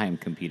 wow, I am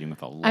competing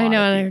with a lot I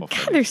know. of And people.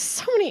 God, there's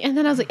so many. And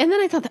then I was like, and then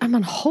I thought, I'm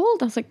on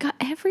hold. I was like, God,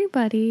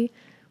 everybody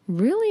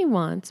really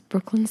wants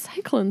Brooklyn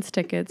Cyclones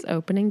tickets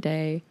opening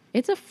day.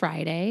 It's a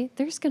Friday.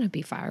 There's going to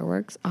be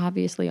fireworks.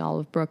 Obviously, all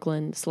of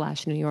Brooklyn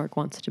 / New York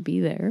wants to be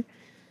there.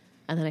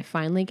 And then I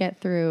finally get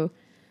through.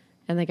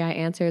 And the guy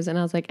answers, and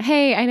I was like,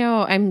 hey, I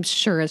know, I'm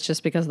sure it's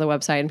just because of the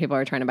website and people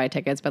are trying to buy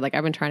tickets, but like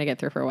I've been trying to get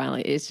through for a while.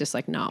 It's just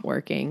like not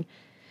working.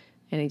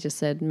 And he just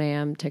said,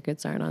 ma'am,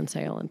 tickets aren't on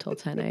sale until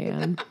 10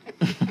 a.m.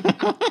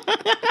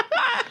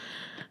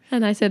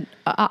 And I said,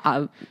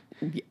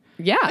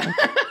 yeah.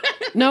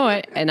 No,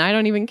 and I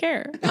don't even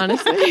care,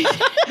 honestly.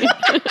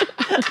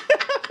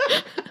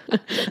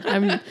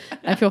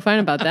 I feel fine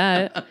about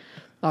that.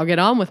 I'll get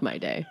on with my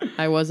day.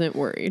 I wasn't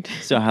worried.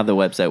 So how'd the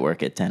website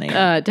work at 10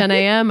 a.m.? 10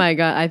 a.m. I'm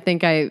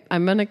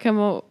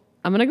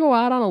gonna go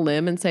out on a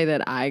limb and say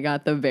that I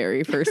got the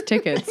very first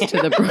tickets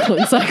to the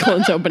Brooklyn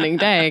Cyclones opening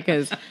day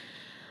because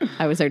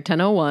I was there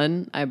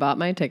 10:01. I bought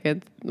my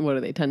tickets. What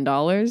are they?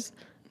 $10.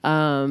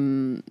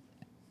 And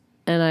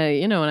when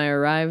I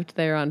arrived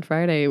there on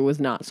Friday, it was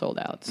not sold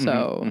out.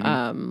 So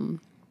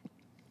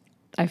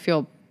I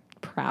feel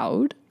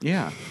proud.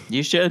 Yeah.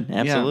 You should.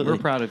 Absolutely. Yeah, we're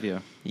proud of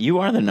you. You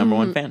are the number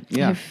one fan.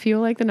 Yeah. I feel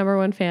like the number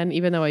one fan,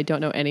 even though I don't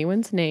know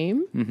anyone's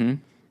name. Mm-hmm.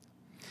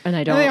 And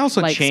I don't They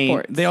also like change.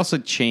 sports. They also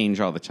change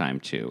all the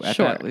time too.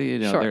 Sure.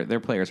 Their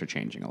players are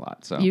changing a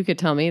lot. So You could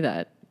tell me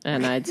that,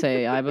 and I'd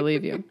say I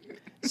believe you.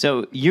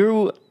 So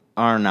you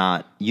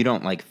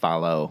don't like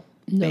follow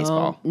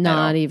baseball.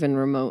 Not even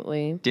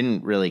remotely.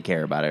 Didn't really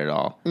care about it at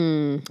all.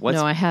 No,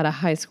 I had a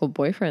high school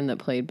boyfriend that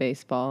played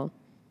baseball,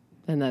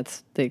 and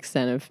that's the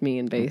extent of me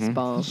in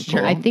baseball.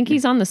 Sure. I think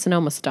he's on the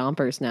Sonoma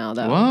Stompers now,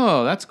 though.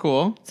 Whoa, that's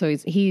cool. So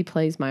he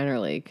plays minor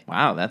league.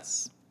 Wow,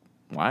 that's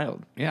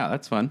wild. Yeah,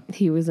 that's fun.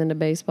 He was into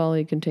baseball.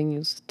 He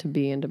continues to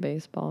be into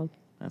baseball.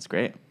 That's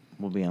great.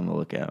 We'll be on the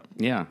lookout.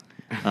 Yeah.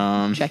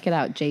 Check it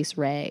out, Jace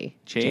Ray.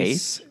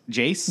 Jace.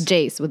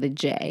 Jace with a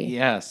J.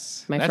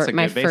 Yes. My That's a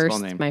good baseball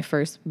name. My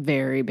first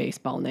very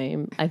baseball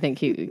name. I think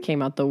he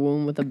came out the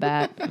womb with a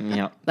bat.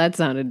 Yep. That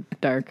sounded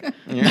dark.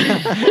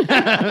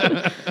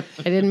 I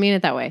didn't mean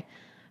it that way.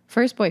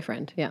 First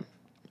boyfriend, yeah.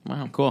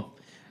 Wow. Cool.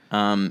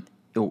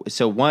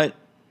 So what?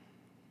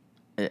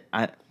 Why?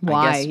 I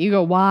guess, You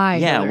go, why?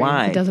 Yeah, Hilary?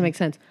 why? It doesn't make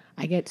sense.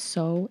 I get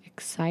so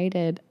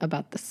excited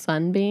about the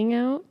sun being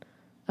out,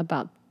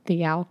 about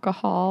the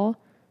alcohol,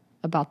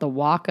 about the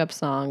walk-up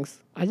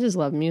songs. I just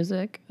love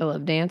music. I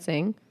love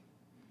dancing.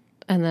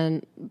 And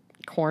then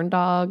corn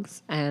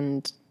dogs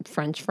and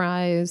French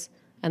fries.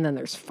 And then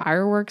there's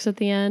fireworks at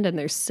the end. And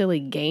there's silly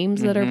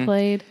games that are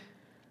played.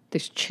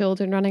 There's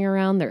children running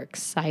around. They're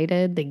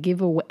excited. They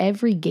give away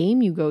every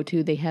game you go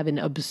to. They have an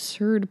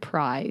absurd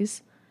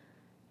prize.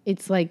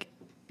 It's like,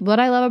 what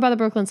I love about the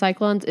Brooklyn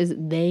Cyclones is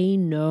they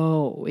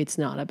know it's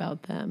not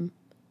about them,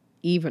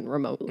 even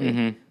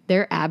remotely.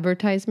 Their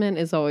advertisement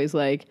is always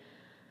like,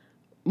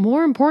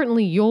 more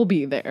importantly, you'll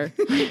be there.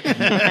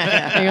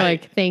 And you're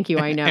like, thank you,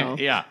 I know.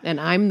 Yeah. And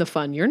I'm the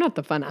fun. You're not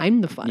the fun.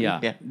 I'm the fun. Yeah.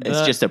 Yeah,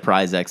 it's just a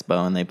prize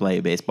expo and they play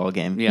a baseball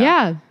game.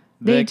 Yeah.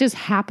 They The- just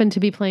happen to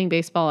be playing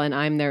baseball and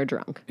I'm there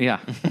drunk. Yeah.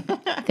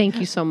 Thank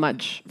you so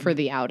much for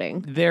the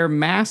outing. Their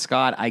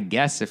mascot, I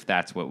guess if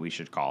that's what we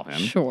should call him,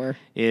 Sure.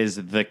 is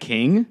the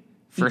king.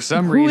 For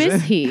some Who reason.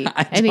 is he?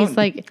 I And he's don't-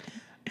 like,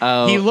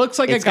 Oh, He looks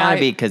like a it's gotta guy-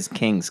 be because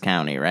Kings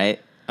County, right?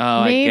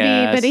 Oh, Maybe, I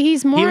guess. but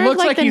he's more He of looks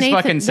like like the he's Nathan-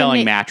 fucking the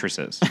selling Na-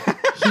 mattresses.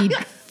 he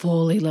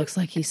fully looks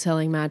like he's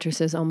selling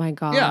mattresses. Oh my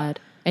God. Yeah.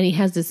 And he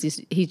has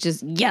he's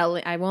just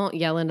yelling. I won't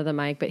yell into the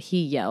mic, but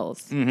he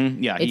yells.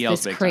 Mm-hmm. Yeah, he It's yells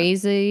this big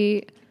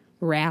crazy,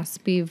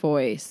 raspy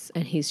voice,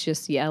 and he's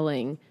just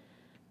yelling.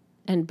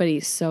 But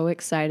he's so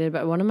excited.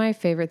 But one of my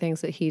favorite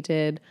things that he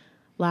did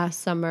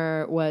last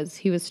summer was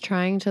he was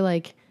trying to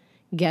like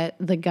get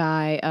the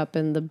guy up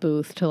in the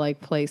booth to like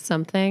play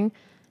something,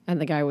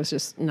 and the guy was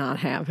just not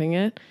having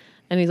it.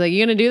 And he's like,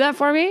 "You gonna do that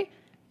for me?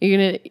 You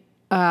gonna?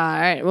 All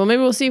right. Well,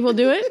 maybe we'll see if we'll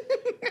do it."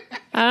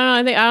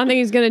 I don't think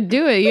he's gonna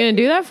do it. You gonna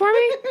do that for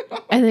me?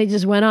 And they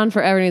just went on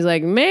forever. And he's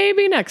like,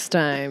 "Maybe next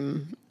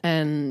time."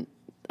 And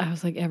I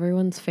was like,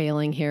 everyone's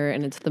failing here,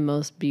 and it's the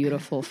most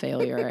beautiful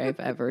failure I've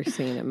ever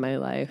seen in my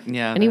life.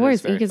 Yeah, and he that wears.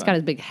 is very He's fun. got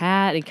his big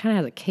hat. He kind of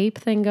has a cape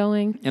thing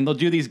going. And they'll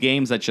do these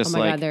games that just Oh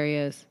my like god, there he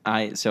is.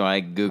 So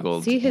I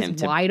googled See his him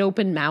to. wide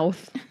open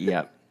mouth.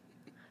 Yep.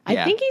 I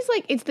Yeah. think he's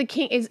like it's the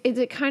king. Is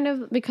it kind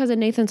of because of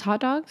Nathan's hot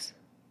dogs?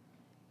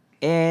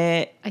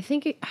 Eh, I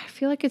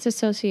feel like it's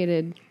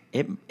associated.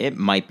 it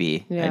might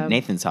be. Yeah.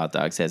 Nathan's Hot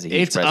Dogs has a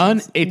huge it's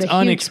presence. it's The huge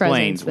unexplained.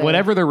 presence there.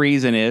 Whatever the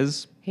reason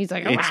is, He's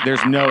like,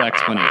 there's no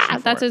explanation. For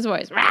that's it. his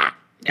voice.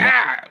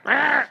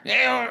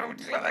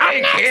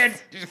 Hey kid,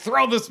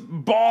 throw this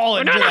ball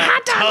into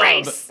that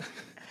tub.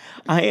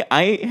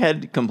 I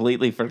had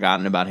completely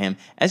forgotten about him.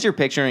 As you're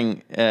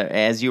picturing,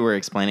 as you were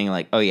explaining,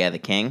 like, oh yeah, the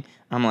king.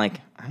 I'm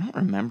like, I don't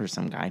remember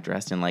some guy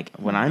dressed in like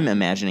what I'm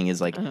imagining is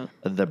like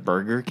the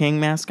Burger King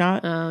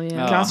mascot Oh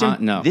yeah. costume.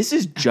 No. This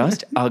is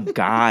just a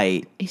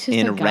guy He's just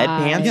in a red guy.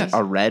 pants, Yes.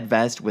 a red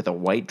vest with a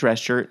white dress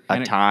shirt, a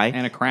And tie,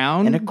 and a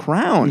crown. and a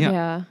crown.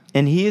 Yeah.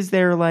 And he is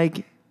their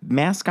like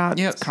mascot,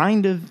 Yes.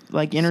 kind of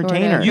like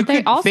entertainer. You But they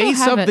could also face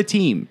have of it- the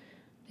team.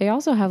 They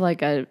also have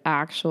like an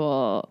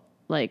actual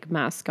like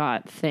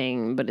mascot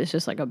thing, but it's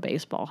just like a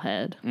baseball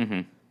head.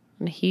 Mm-hmm.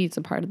 And he's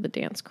a part of the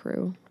dance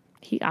crew.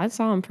 I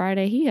saw him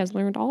Friday. He has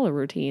learned all the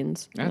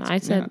routines. And I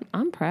said,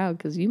 I'm proud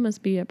because you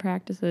must be at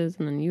practices,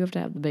 and then you have to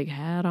have the big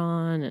hat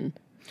on. And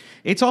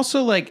It's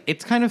also like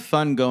it's kind of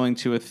fun going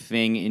to a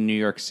thing in New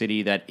York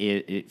City that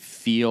it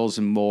feels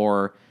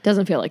more.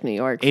 doesn't feel like New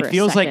York. It for a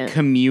feels like second.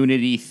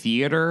 community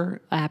theater.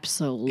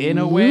 Absolutely. in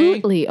a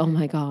way. Oh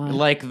my god.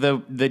 Like the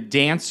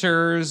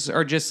dancers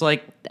are just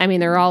like I mean,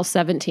 they're all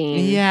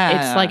 17. Yeah.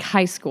 It's like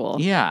high school.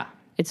 yeah.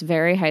 It's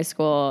very high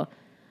school.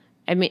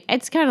 I mean,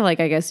 it's kind of like,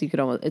 I guess you could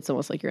almost, it's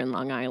almost like you're in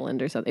Long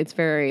Island or something. It's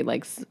very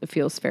like, it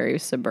feels very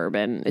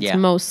suburban. It's Yeah.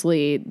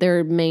 mostly,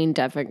 their main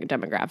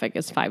demographic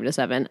is 5 to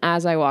 7.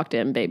 As I walked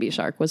in, Baby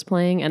Shark was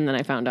playing, and then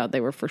I found out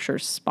they were for sure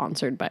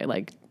sponsored by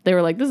like, they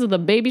were like, this is the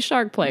Baby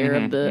Shark player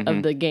of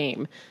the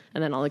game.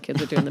 And then all the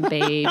kids were doing the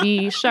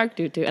Baby Shark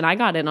doo-doo. And I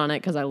got in on it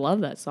because I love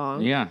that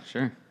song. Yeah,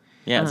 sure.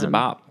 Yeah, it's a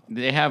bop.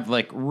 They have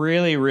like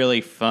really,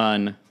 really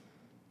fun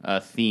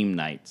theme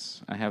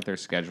nights. I have their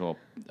schedule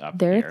up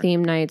Their here.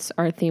 theme nights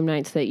are theme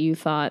nights that you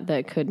thought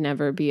that could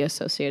never be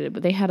associated,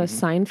 but they had a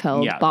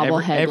Seinfeld Yeah,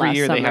 bobblehead every last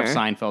year summer. they have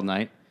Seinfeld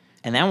night.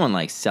 And that one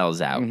like sells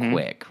out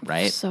quick,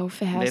 right? So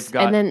fast. They've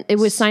got And then it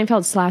was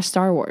Seinfeld /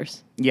 Star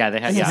Wars. Yeah, they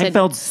had. I Yeah, said-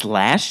 Seinfeld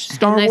 /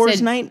 Star And I Wars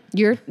said, night.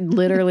 You're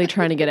literally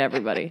trying to get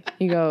everybody.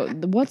 You go,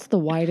 what's the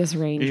widest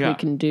range Yeah. we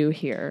can do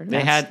here?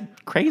 they had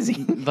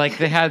Crazy. like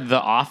they had the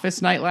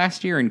Office night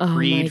last year, and Oh my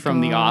Creed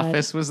from The God.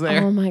 Office was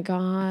there. Oh my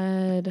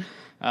God.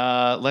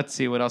 Let's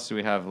see, what else do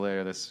we have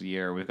later this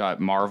year? We've got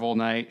Marvel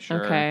night,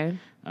 sure. Okay.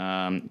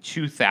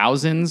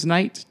 2000s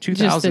night, 2000s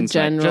Just a night.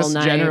 general Just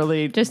night.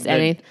 generally, Just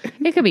anything.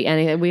 It could be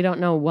anything. We don't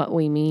know what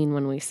we mean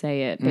when we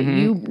say it, but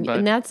but-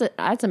 and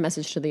that's a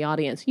message to the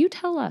audience. You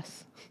tell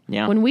us.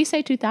 Yeah. When we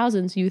say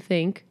 2000s, you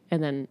think,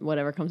 and then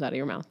whatever comes out of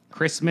your mouth.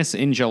 Christmas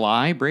in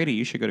July. Brady,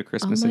 you should go to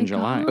Christmas Oh my in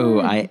July. God. Oh,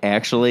 I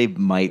actually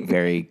might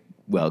very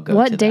well go.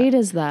 What to date that.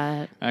 is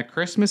that?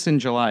 Christmas in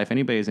July, if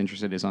anybody is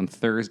interested, is on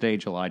Thursday,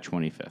 July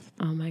 25th.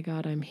 Oh my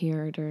God, I'm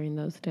here during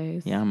those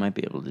days. Yeah, I might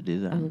be able to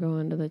do that. I'm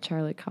going to the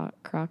Charlie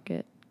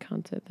Crockett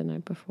concert the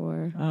night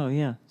before. Oh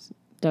yeah.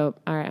 Dope.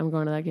 All right, I'm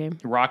going to that game.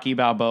 Rocky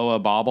Balboa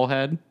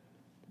bobblehead.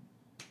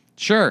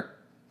 Sure.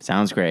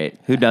 Sounds great.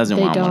 Who doesn't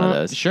They want one of don't-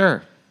 those?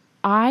 Sure.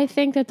 I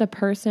think that the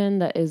person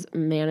that is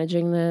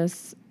managing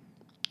this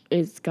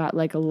is got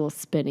like a little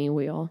spinny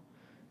wheel.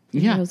 He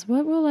Yeah. goes,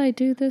 what will I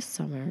do this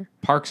summer?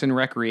 Parks and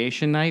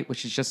Recreation night,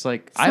 which is just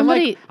like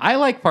Somebody- I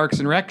like Parks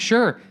and Rec.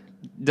 Sure.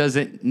 Does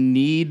it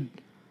need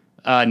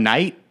a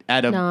night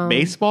at a No.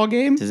 baseball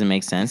game? Does it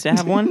make sense to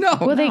have one? No.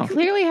 Well, they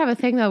clearly have a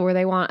thing though where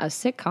they want a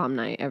sitcom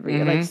night every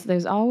year. Like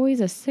there's always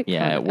a sitcom.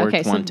 Yeah, it worked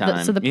okay, one so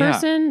time. so the Yeah.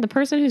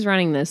 person who's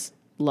running this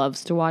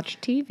loves to watch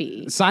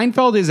TV.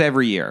 Seinfeld is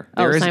every year.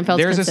 Oh, Seinfeld's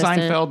there's a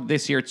consistent. Seinfeld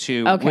this year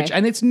too. Okay.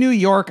 And it's New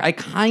York. I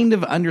kind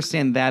of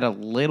understand that a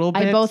little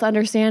bit. I both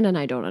understand and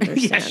I don't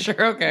understand. Yeah,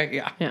 sure. Okay.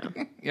 Yeah.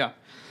 Yeah.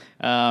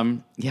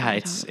 Yeah.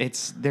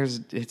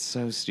 It's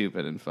so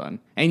stupid and fun,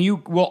 and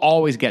you will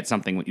always get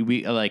something.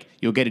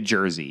 You'll get a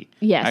jersey.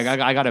 Yes.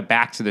 I got a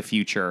Back to the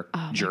Future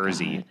my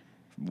jersey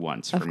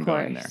once Of from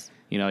going there. course.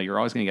 You know, you're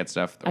always gonna get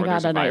stuff. I Or got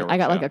there's a fireworks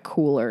like show. a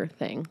cooler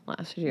thing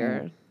last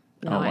year.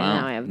 Now, Oh, wow.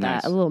 now I have that.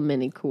 Nice. A little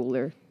mini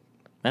cooler.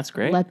 That's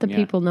great. Let the Yeah.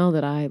 people know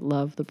that I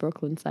love the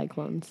Brooklyn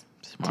Cyclones.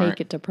 Smart.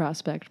 take it to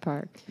Prospect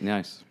Park.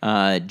 Nice.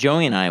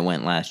 Joey and I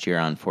went last year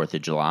on 4th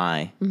of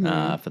July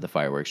for the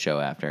fireworks show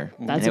after.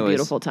 That's And a it was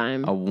beautiful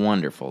time. A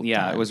wonderful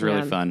Yeah, time. it was really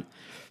Yeah. fun.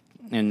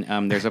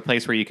 And there's a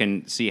place where you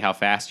can see how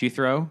fast you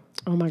throw.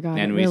 Oh my God.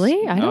 And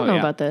Really? I don't know yeah.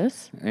 about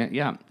this.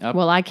 Yeah. Up,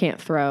 Well, I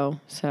can't throw,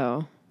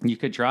 so. you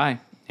could try.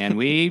 And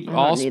we don't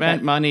all need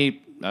spent that.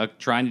 money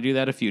trying to do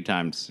that a few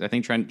times. I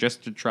think trying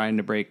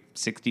to break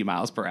 60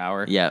 miles per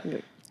hour. Yeah.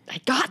 I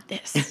got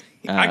this.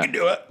 I can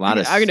do it. A lot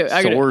of I can do it,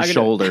 I can do it, sore I can do it.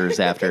 shoulders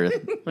after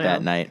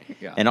that night.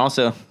 Yeah. And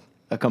also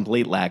a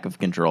complete lack of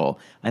control.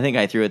 I think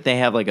I threw it. They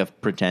have like a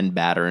pretend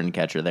batter and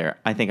catcher there.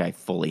 I think I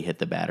fully hit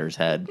the batter's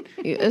head.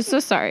 So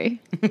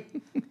sorry.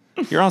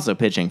 You're also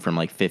pitching from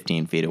like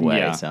 15 feet away.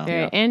 Yeah. So,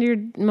 Right. And you're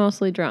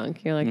mostly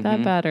drunk. You're like,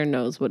 that batter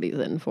knows what he's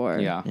in for.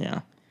 Yeah.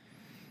 yeah.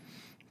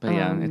 But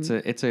yeah,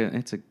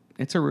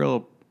 it's a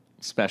real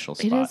special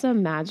spot. It is a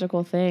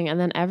magical thing. And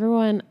then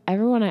everyone,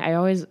 I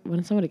always,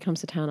 when somebody comes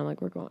to town, I'm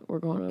like, we're going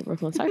to a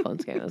Brooklyn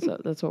Cyclones game.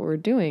 That's what we're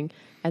doing.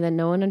 And then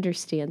no one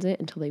understands it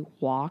until they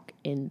walk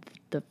in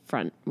the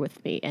front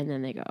with me. And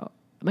then they go,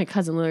 my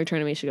cousin literally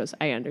turned to me. She goes,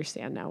 I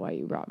understand now why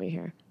you brought me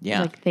here. Yeah.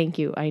 I was like, thank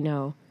you. I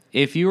know.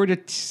 If you were to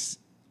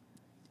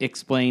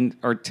explain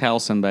or tell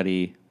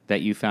somebody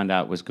that you found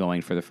out was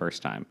going for the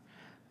first time,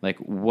 like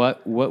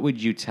what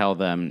would you tell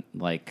them,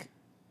 like,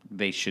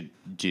 they should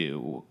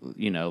do,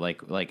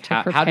 like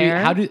how do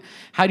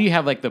you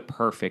have like the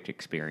perfect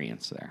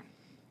experience there?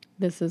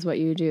 This is what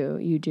you do.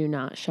 You do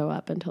not show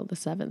up until the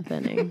 7th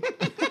inning.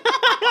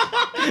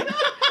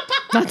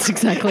 That's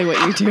exactly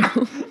what you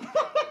do.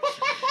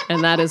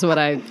 And that is what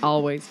I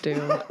always do.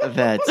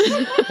 That's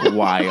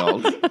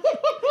wild.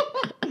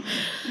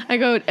 I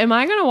go, am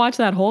I going to watch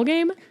that whole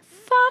game?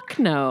 Fuck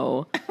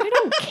no. I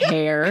don't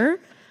care.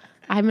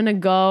 I'm going to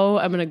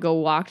go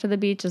walk to the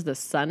beach as the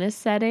sun is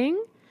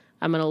setting.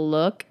 I'm going to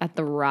look at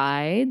the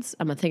rides.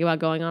 I'm going to think about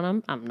going on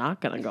them. I'm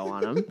not going to go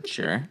on them.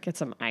 Sure. Get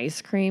some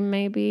ice cream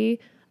maybe.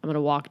 I'm going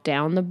to walk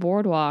down the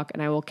boardwalk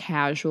and I will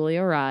casually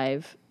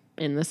arrive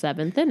in the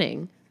 7th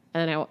inning.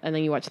 And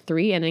then you watch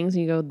 3 innings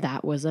and you go,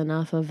 that was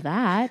enough of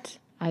that.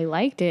 I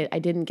liked it. I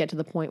didn't get to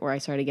the point where I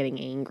started getting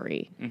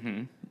angry.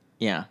 Mm-hmm.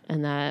 Yeah.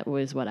 And that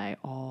was what I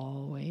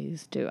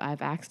always do.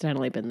 I've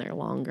accidentally been there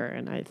longer,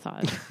 and I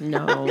thought,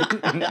 no,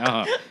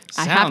 I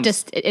have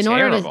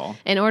to.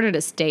 In order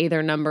to stay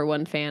their number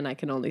one fan, I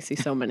can only see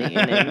so many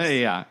innings.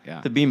 yeah.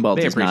 The Beanball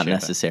They does not appreciate that.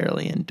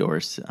 necessarily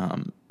endorse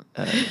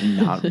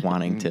not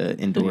wanting to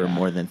endure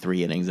more than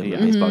 3 innings of a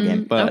baseball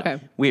game, but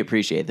Okay. we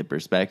appreciate the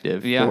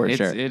perspective. Yeah, for it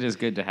sure. is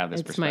good to have this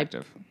It's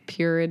perspective. my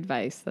pure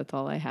advice. That's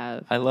all I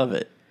have. I love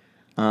it.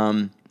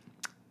 One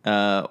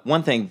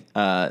thing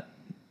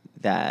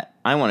that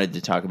I wanted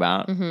to talk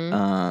about,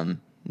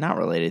 not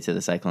related to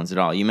the Cyclones at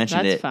all. You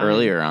mentioned That's it fine.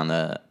 earlier on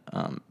the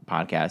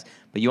podcast,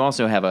 but you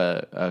also have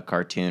a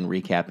cartoon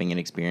recapping an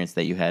experience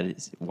that you had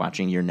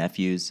watching your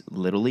nephew's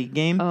Little League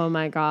game. Oh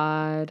my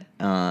God.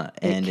 And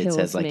it kills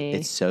says, like, me.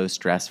 it's so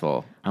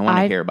stressful. I want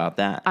to hear about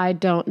that. I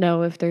don't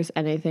know if there's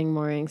anything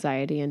more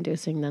anxiety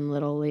inducing than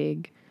Little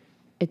League.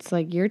 It's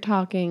like you're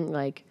talking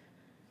like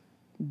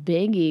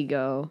big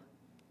ego,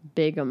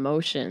 big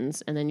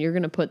emotions, and then you're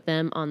going to put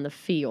them on the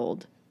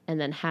field and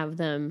then have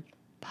them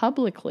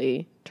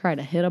publicly try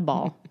to hit a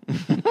ball.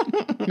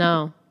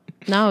 No,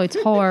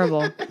 it's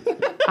horrible.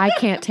 I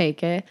can't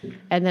take it.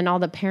 And then all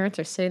the parents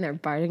are sitting there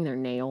biting their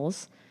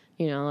nails.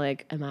 You know,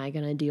 like, am I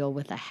going to deal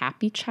with a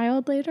happy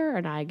child later or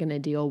am I going to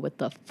deal with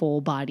the full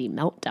body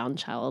meltdown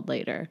child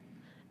later?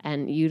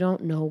 And you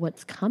don't know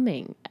what's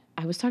coming.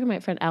 I was talking to my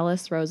friend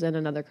Ellis Rosen,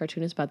 another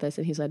cartoonist, about this,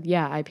 and he said,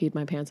 yeah, I peed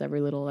my pants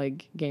every Little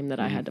League game that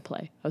I had to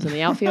play. I was in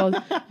the outfield.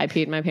 I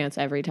peed my pants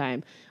every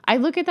time. I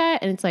look at that,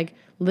 and it's like,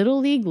 Little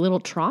League, little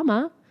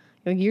trauma.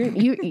 You're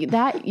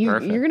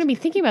going to be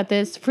thinking about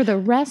this for the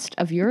rest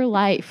of your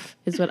life,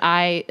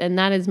 and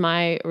that is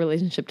my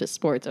relationship to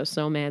sports. I was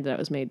so mad that I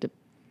was made to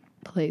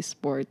play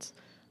sports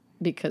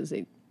because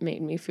it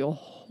made me feel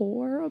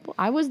horrible.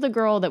 I was the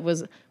girl that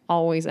was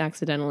always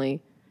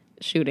accidentally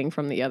shooting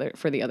for the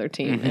other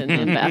team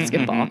in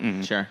basketball.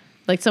 Sure.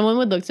 Like someone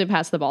would look to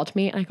pass the ball to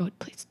me and I go,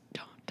 please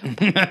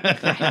don't.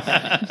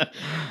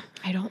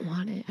 I don't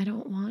want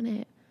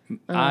it.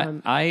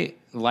 I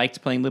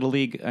liked playing Little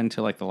League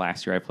until like the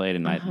last year I played,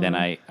 and then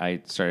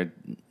I started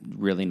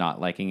really not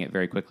liking it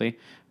very quickly.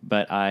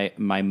 But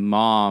my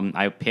mom,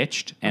 I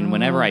pitched, and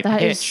whenever I that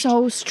pitched, is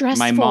so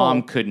stressful. my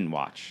mom couldn't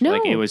watch. No.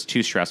 Like, it was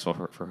too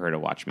stressful for her to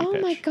watch me pitch.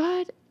 Oh my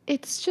God.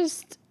 It's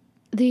just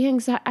the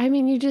anxiety. I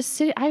mean, you just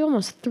sit. I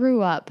almost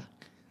threw up.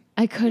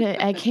 I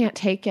can't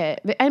take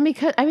it. And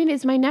because, I mean,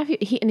 it's my nephew.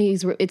 He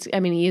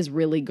is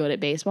really good at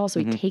baseball.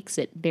 So he takes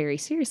it very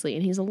seriously,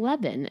 and he's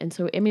 11. And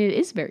so, I mean, it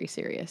is very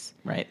serious.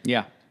 Right.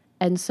 Yeah.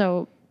 And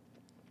so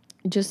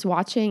just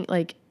watching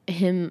like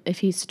him, if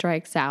he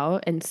strikes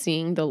out and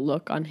seeing the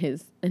look in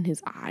his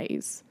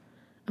eyes,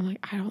 I'm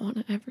like, I don't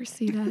want to ever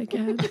see that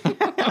again.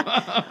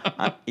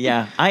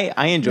 Yeah,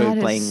 I enjoy That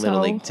is playing Little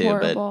so League too,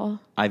 horrible.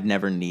 but I've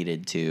never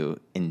needed to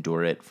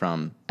endure it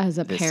from As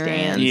a the parent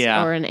stands.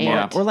 Yeah. or an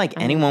Yeah. aunt. Or like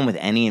anyone with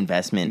any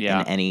investment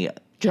Yeah. in any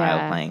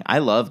child Yeah. playing. I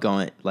love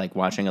going like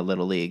watching a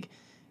little league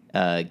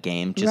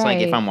game. Just like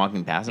if Right. I'm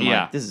walking past, I'm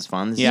Yeah. like, this is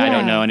fun. This Yeah, is I Yeah.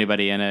 don't know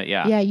anybody in it.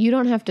 Yeah. Yeah, you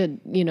don't have to,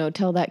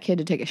 tell that kid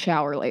to take a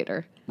shower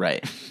later.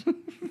 right.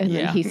 And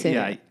Yeah. then he's saying,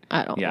 Yeah.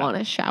 I don't Yeah. want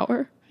to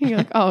shower. And you're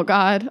like, oh,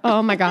 God.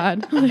 Oh, my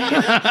God.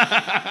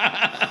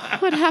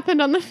 What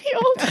happened on the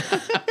field?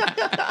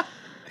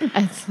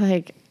 It's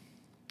like,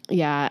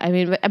 yeah. I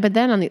mean, but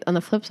then on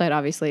the flip side,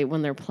 obviously,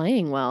 when they're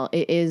playing well,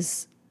 it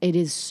is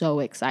so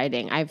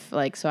exciting.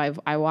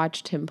 I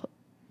watched him,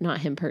 not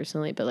him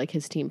personally, but like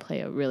his team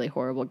play a really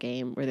horrible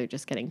game where they're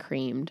just getting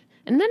creamed.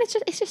 And then it's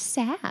just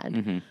sad.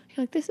 Mm-hmm. You're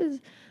like, this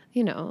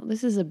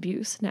is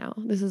abuse now.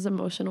 This is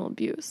emotional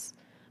abuse.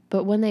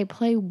 But when they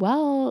play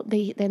well,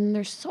 then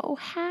they're so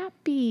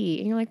happy.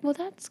 And you're like, well,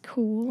 that's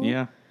cool.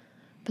 Yeah.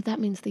 But that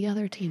means the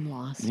other team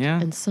lost. Yeah.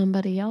 And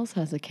somebody else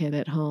has a kid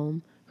at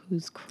home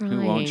who's crying.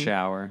 Who won't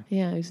shower?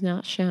 Yeah, who's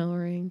not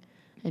showering.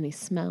 And he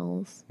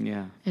smells.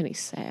 Yeah. And he's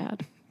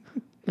sad.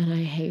 And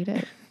I hate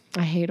it.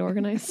 I hate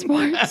organized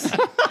sports.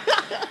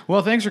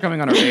 Well, thanks for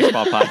coming on our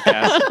baseball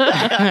podcast.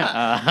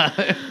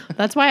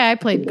 That's why I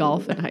played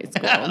golf in high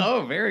school.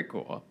 Oh, very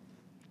cool.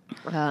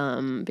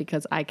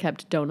 Because I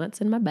kept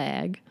donuts in my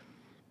bag.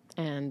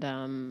 And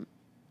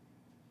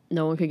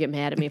no one could get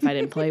mad at me if I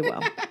didn't play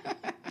well.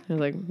 I was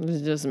like,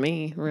 it's just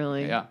me,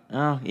 really. Yeah.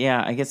 Oh,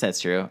 yeah, I guess that's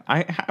true.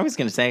 I was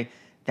going to say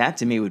that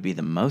to me would be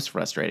the most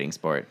frustrating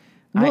sport.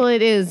 Well,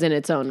 it is in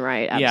its own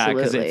right. Absolutely. Yeah,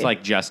 because it's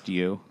like just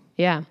you.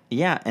 Yeah.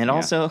 Yeah, and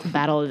also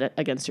Battle it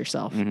against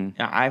yourself.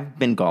 I've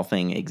been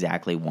golfing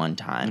exactly one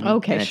time.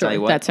 Okay, and I sure. tell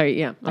you what, That's how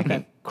yeah. I Okay.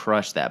 can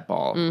crush that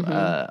ball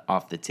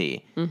off the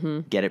tee,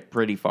 get it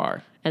pretty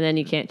far. And then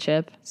you can't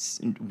chip.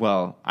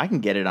 Well, I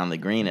can get it on the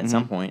green at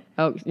some point.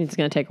 Oh, it's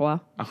going to take a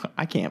while.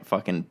 I can't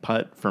fucking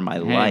putt for my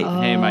life.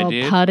 Hey, my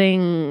dude.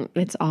 Putting,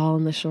 it's all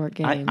in the short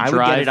game. I would get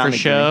Drive it on for the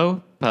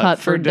show, Putt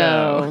for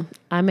dough.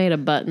 I made a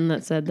button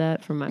that said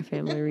that for my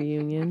family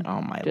reunion.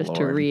 Oh, my Just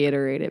to Lord.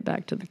 reiterate it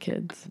back to the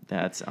kids.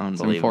 That's It's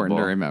unbelievable. important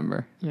to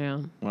remember.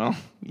 Yeah. Well,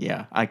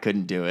 yeah, I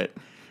couldn't do it.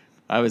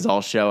 I was all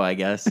show, I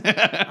guess.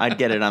 I'd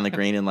get it on the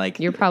green and like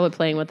You're probably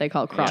playing what they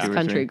call Two or cross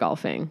country three.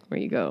 golfing, where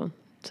you go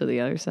to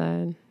the other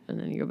side and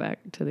then you go back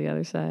to the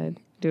other side.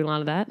 Doing a lot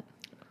of that.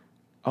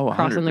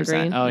 Crossing the 100%.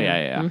 green. Oh,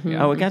 yeah.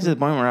 Oh, it got to the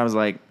point where I was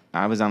like,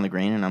 I was on the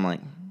green and I'm like,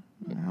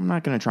 I'm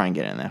not going to try and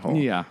get in that hole.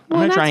 Yeah. I'm Well,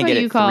 going to try that's and get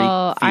what you it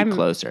call- 3 feet I'm-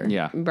 closer.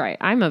 Yeah. Right.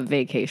 I'm a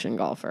vacation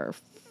golfer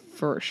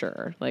for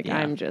sure. Like Yeah.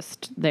 I'm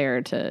just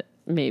there to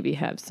maybe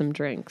have some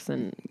drinks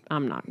and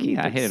I'm not keeping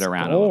Yeah, hit it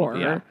around a score.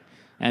 little. Yeah.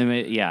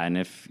 And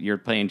if you're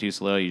playing too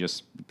slow, you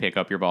just pick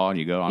up your ball and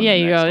you go on. Yeah, to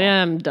the you next go, hole.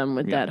 yeah, I'm done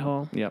with that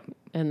hole. Yep.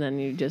 And then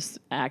you just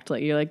act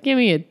like you're like, give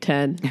me a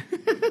 10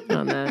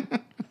 on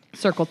that.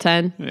 Circle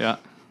 10. Yeah.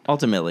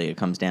 Ultimately, it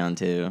comes down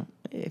to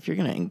if you're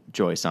going to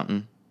enjoy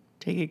something,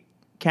 take it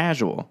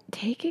casual.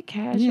 Take it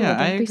casual. Yeah,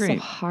 Don't I be so agree.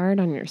 hard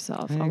on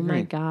yourself. Oh my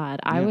agree.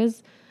 God.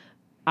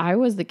 I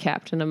was the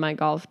captain of my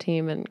golf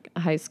team in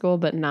high school,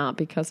 but not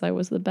because I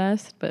was the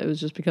best, but it was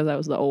just because I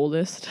was the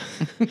oldest.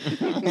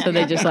 So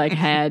they just like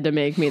had to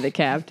make me the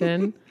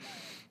captain.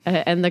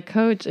 And the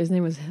coach, his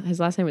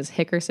last name was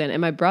Hickerson,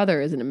 and my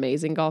brother is an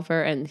amazing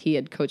golfer, and he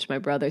had coached my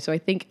brother. So I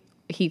think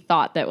he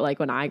thought that like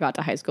when I got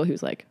to high school, he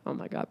was like, "Oh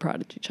my God,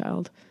 prodigy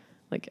child."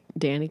 Like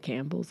Danny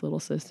Campbell's little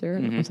sister.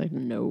 And I was like,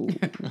 no.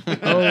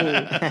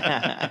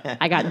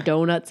 I got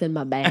donuts in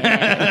my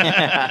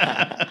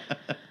bag.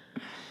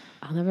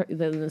 I'll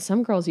never.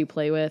 Some girls you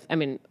play with, I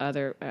mean,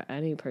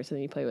 any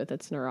person you play with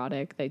that's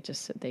neurotic, they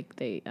just they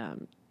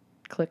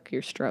click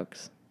your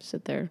strokes.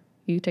 Sit there.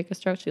 You take a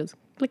stroke. She goes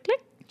click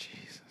click.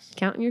 Jesus.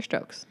 Counting your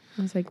strokes.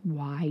 I was like,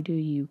 why do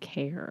you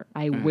care?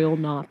 I will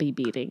not be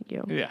beating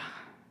you. Yeah.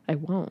 I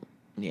won't.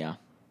 Yeah.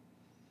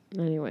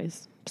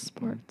 Anyways,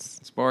 sports.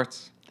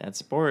 Sports. That's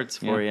sports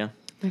for you.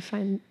 I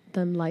find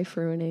them life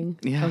ruining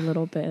Yeah. a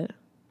little bit.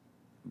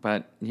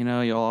 But,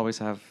 you'll always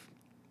have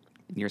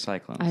your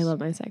Cyclones. I love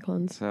my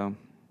Cyclones. So,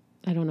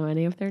 I don't know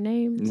any of their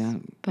names, Yeah,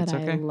 but it's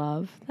okay. I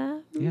love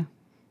them. yeah.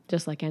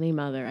 Just like any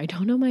mother. I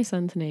don't know my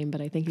son's name, but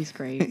I think he's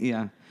great.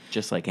 Yeah.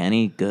 Just like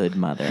any good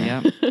mother.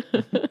 Yeah.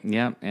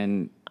 Yeah.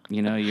 And,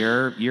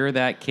 you're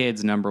that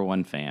kid's number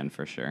one fan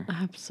for sure.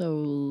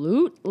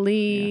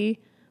 Absolutely.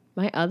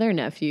 My other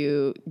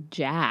nephew,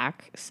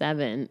 Jack,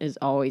 7, is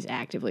always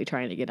actively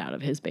trying to get out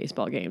of his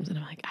baseball games. And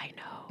I'm like, I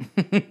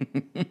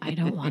know. I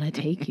don't want to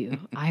take you.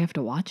 I have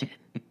to watch it.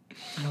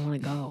 I don't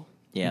want to go.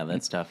 Yeah,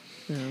 that's tough.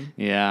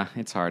 Yeah.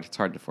 It's hard. It's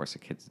hard to force a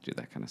kid to do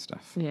that kind of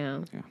stuff.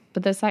 Yeah. Yeah.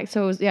 But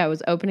it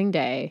was opening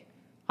day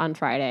on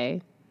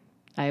Friday.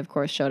 I, of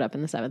course, showed up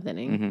in the 7th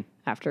inning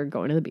after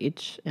going to the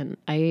beach. And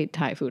I ate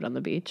Thai food on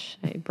the beach.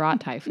 I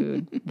brought Thai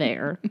food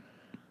there.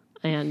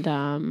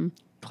 And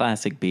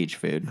Classic beach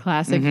food.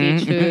 classic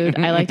beach food.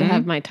 I like to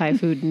have my Thai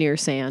food near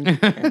sand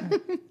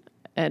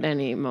at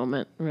any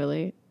moment,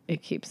 really.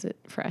 It keeps it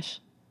fresh.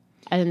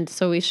 And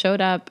so we showed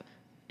up,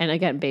 and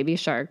again, Baby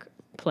Shark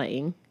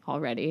playing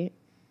already.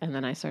 And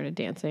then I started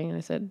dancing, and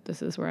I said,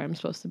 this is where I'm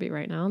supposed to be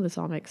right now. This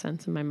all makes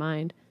sense in my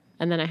mind.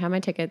 And then I have my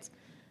tickets,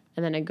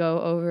 and then I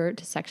go over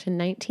to section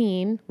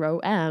 19, row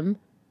M,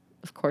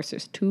 Of course,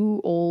 there's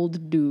 2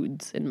 old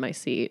dudes in my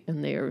seat,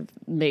 and they are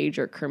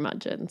major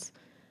curmudgeons.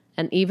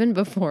 And even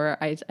before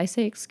I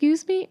say,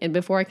 excuse me, and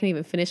before I can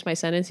even finish my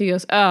sentence, he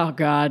goes, oh,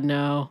 God,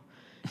 no.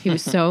 He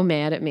was so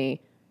mad at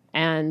me.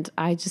 And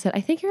I just said,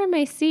 I think you're in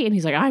my seat. And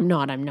he's like, I'm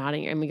not.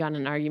 And we got in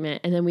an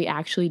argument. And then we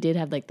actually did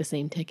have like the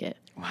same ticket.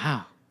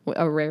 Wow.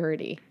 A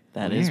rarity.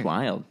 That is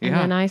wild. And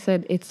then I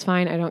said, it's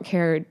fine. I don't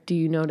care. Do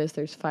you notice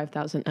there's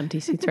 5,000 empty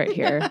seats right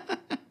here?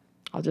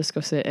 I'll just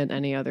go sit in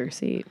any other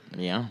seat.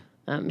 Yeah.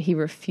 He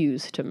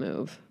refused to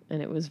move.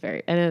 And it was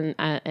very, and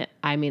then,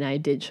 I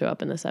did show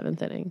up in the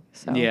 7th inning.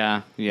 So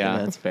Yeah.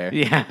 That's fair.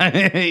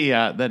 Yeah.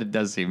 Yeah, that it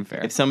does seem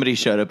fair. If somebody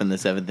showed up in the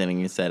 7th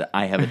inning and said,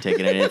 I have a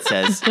ticket and it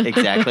says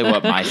exactly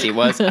what my seat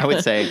was, I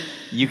would say,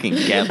 you can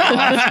get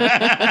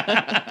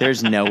lost.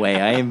 There's no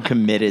way. I am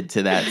committed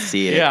to that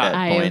seat at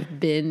that point. I've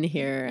been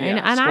here.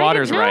 Yeah, And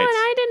squatters' rights. And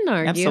I didn't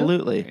argue.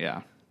 Absolutely.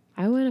 Yeah.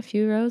 I went a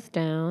few rows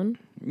down.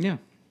 Yeah.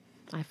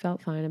 I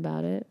felt fine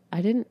about it. I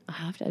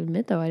have to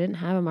admit, though, I didn't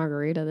have a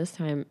margarita this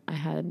time. I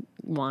had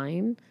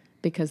wine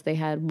because they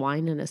had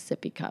wine in a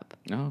sippy cup.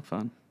 Oh,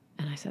 fun.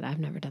 And I said, I've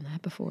never done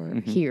that before.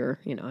 Mm-hmm. Here,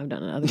 I've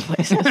done it other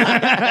places.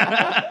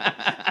 I've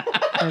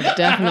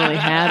definitely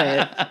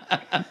had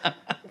it.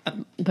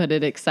 But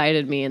it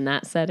excited me in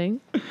that setting.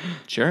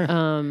 Sure.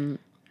 And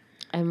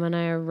when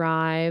I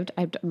arrived,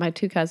 my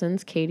 2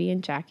 cousins, Katie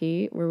and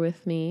Jackie, were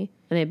with me.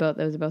 And it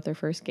was both their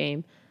first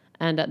game.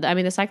 And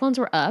the Cyclones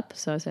were up,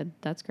 so I said,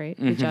 "That's great,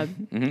 good job,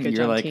 good You're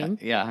job, like, team."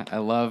 yeah, I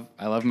love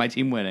my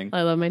team winning.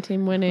 I love my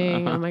team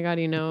winning. Oh my God,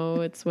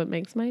 it's what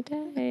makes my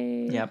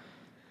day. Yep.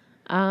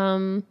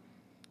 And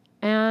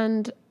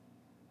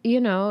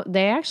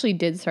they actually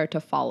did start to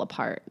fall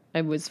apart.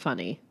 It was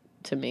funny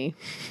to me.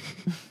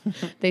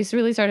 They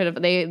really started.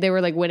 They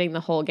were like winning the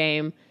whole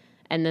game,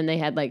 and then they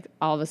had like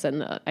all of a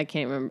sudden, I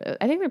can't remember.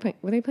 I think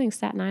were they playing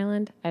Staten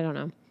Island? I don't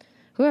know.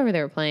 Whoever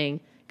they were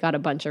playing got a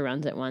bunch of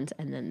runs at once,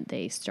 and then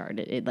they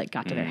started, it like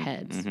got to their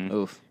heads.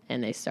 Oof.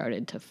 And they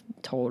started to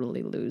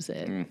totally lose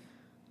it. And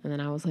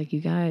then I was like, you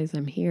guys,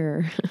 I'm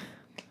here.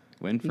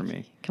 Win for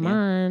me. Come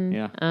on.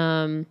 Yeah.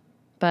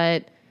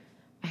 But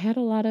I had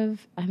a lot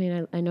of,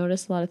 I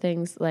noticed a lot of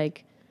things,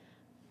 like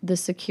the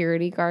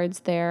security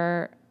guards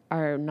there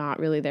are not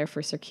really there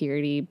for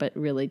security, but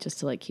really just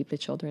to like keep the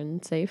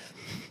children safe.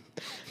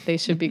 They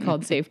should be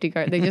called safety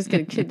guards. They just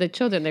get the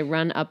children, they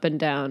run up and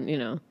down,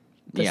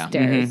 the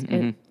stairs.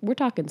 And we're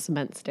talking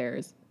cement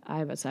stairs.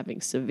 I was having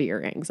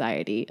severe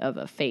anxiety of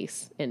a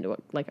face into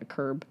a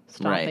curb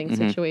stopping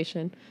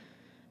situation.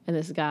 And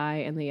this guy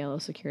in the yellow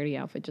security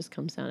outfit just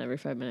comes down every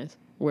 5 minutes.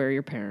 Where are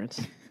your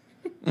parents?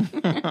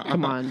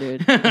 Come on,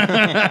 dude.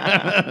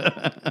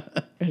 And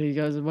he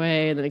goes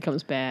away, and then he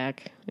comes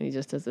back, and he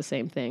just does the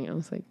same thing. I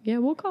was like, yeah,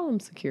 we'll call him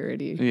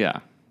security. Yeah.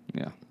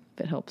 Yeah.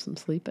 If it helps him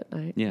sleep at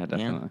night. Yeah,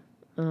 definitely.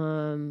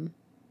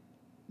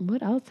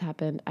 What else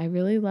happened? I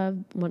really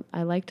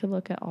I like to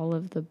look at all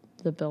of the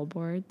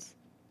billboards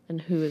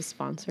and who is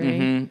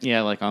sponsoring.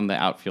 Yeah, like on the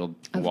outfield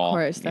wall. Of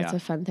course, that's yeah. a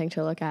fun thing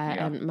to look at.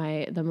 Yeah.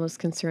 And the most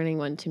concerning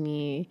one to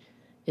me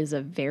is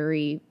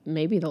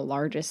maybe the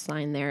largest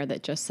sign there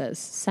that just says,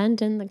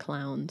 "Send in the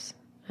clowns."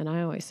 And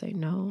I always say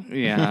no.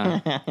 Yeah.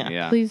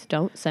 Yeah. Please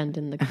don't send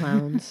in the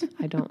clowns.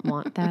 I don't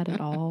want that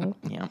at all.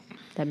 Yeah.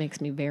 That makes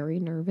me very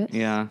nervous.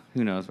 Yeah.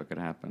 Who knows what could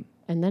happen?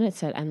 And then it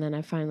said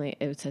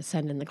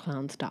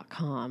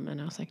sendintheclowns.com.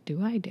 And I was like,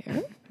 do I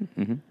dare?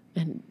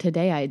 And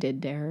today I did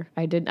dare.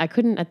 I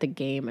couldn't at the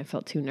game. I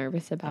felt too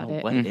nervous about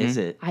it. What is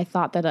it? I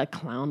thought that a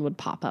clown would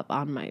pop up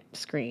on my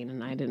screen,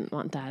 and I didn't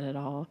want that at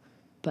all.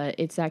 But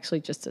it's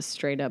actually just a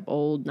straight up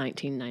old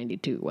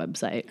 1992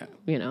 website,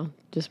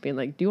 just being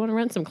like, do you want to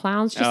rent some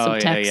clowns? Just some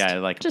text. Yeah,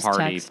 like just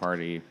party, text.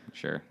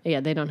 sure. Yeah,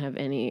 they don't have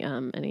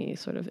any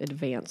sort of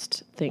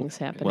advanced things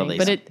happening. Well, they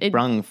but it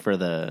sprung for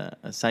the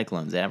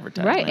Cyclones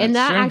advertisement. right, and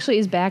that actually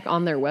is back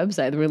on their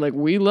website. They were like,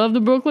 we love the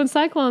Brooklyn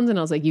Cyclones. And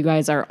I was like, you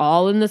guys are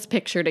all in this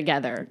picture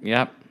together.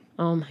 Yep.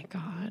 Oh, my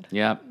God.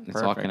 Yep.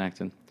 It's all Perfect.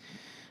 connected.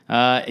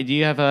 Do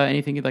you have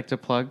anything you'd like to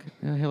plug,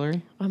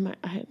 Hilary?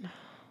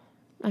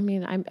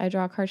 I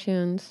draw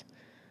cartoons,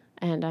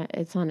 and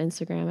it's on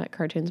Instagram at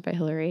Cartoons by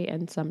Hilary.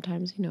 And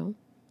sometimes,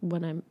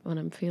 when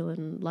I'm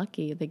feeling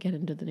lucky, they get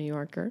into the New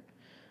Yorker.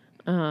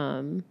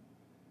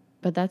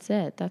 But that's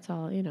it. That's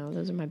all.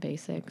 Those are my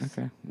basics.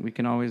 Okay. You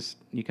can always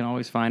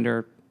find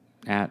her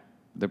at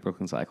the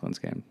Brooklyn Cyclones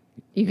game.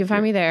 You can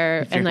find me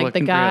there, and like the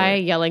looking guy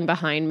really. yelling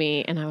behind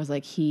me, and I was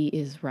like, he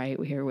is right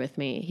here with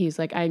me. He's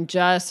like, I'm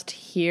just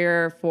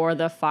here for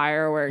the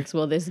fireworks.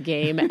 Will this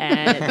game end?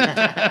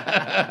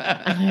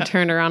 And I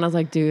turned around, I was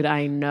like, dude,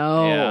 I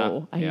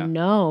know.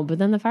 But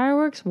then the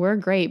fireworks were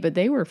great, but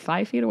they were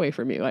 5 feet away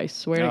from you. I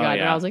swear to God.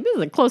 And I was like, this is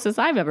the closest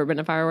I've ever been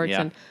to fireworks,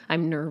 and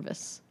I'm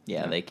nervous.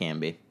 Yeah, they can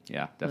be.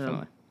 Yeah,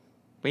 definitely.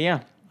 But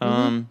yeah,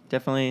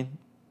 definitely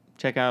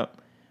check out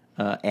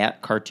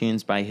at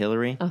Cartoons by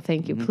Hilary. Oh,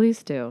 thank you.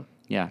 Please do.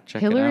 Yeah,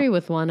 check Hilary it out.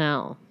 with one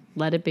L.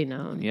 Let it be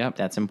known. Yep.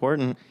 That's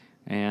important.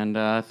 And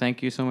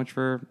thank you so much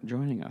for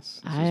joining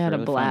us. This I was had a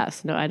really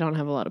blast. No, I don't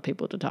have a lot of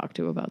people to talk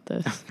to about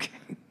this.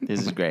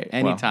 This is great.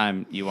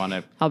 Anytime you want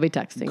to I'll be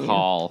texting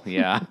call,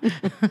 yeah.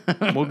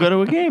 We'll go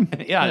to a game.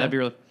 Yeah, that'd be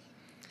really...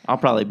 I'll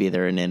probably be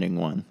there in inning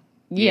 1.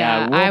 you.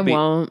 Yeah, we'll I be-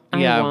 won't.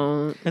 yeah. I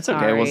won't. It's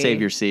okay. We'll Sorry.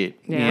 save your seat.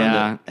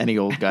 Yeah. Any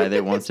old guy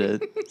that wants to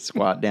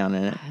squat down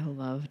in it. I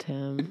loved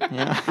him.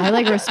 Yeah. I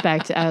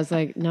respect. I was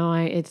like, no,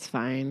 it's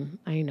fine.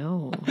 I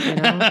know. You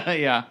know?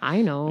 Yeah.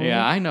 I know.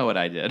 Yeah, I know what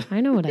I did.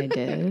 I know what I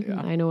did.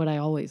 I know what I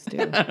always do.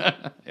 Yeah.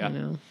 You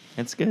know.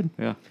 It's good.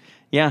 Yeah.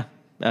 Yeah.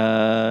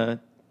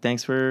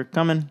 Thanks for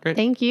coming. Great.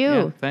 Thank you.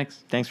 Yeah,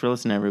 thanks. Thanks for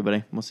listening,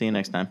 everybody. We'll see you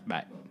next time.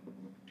 Bye.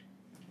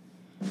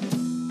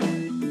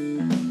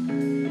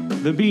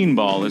 The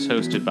Beanball is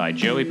hosted by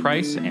Joey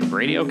Price and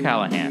Brady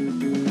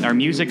O'Callahan. Our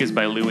music is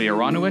by Louis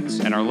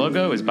Aronowitz, and our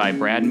logo is by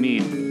Brad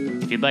Mead.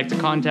 If you'd like to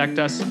contact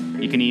us,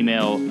 you can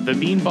email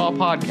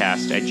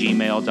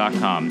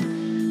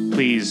thebeanballpodcast@gmail.com.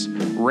 Please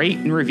rate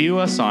and review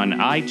us on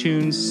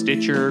iTunes,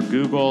 Stitcher,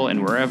 Google,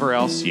 and wherever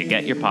else you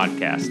get your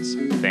podcasts.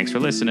 Thanks for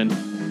listening.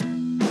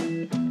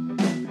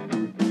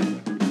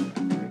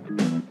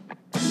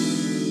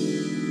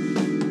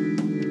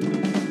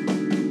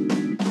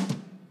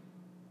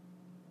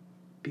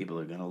 People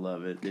are going to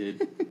love it,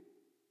 dude.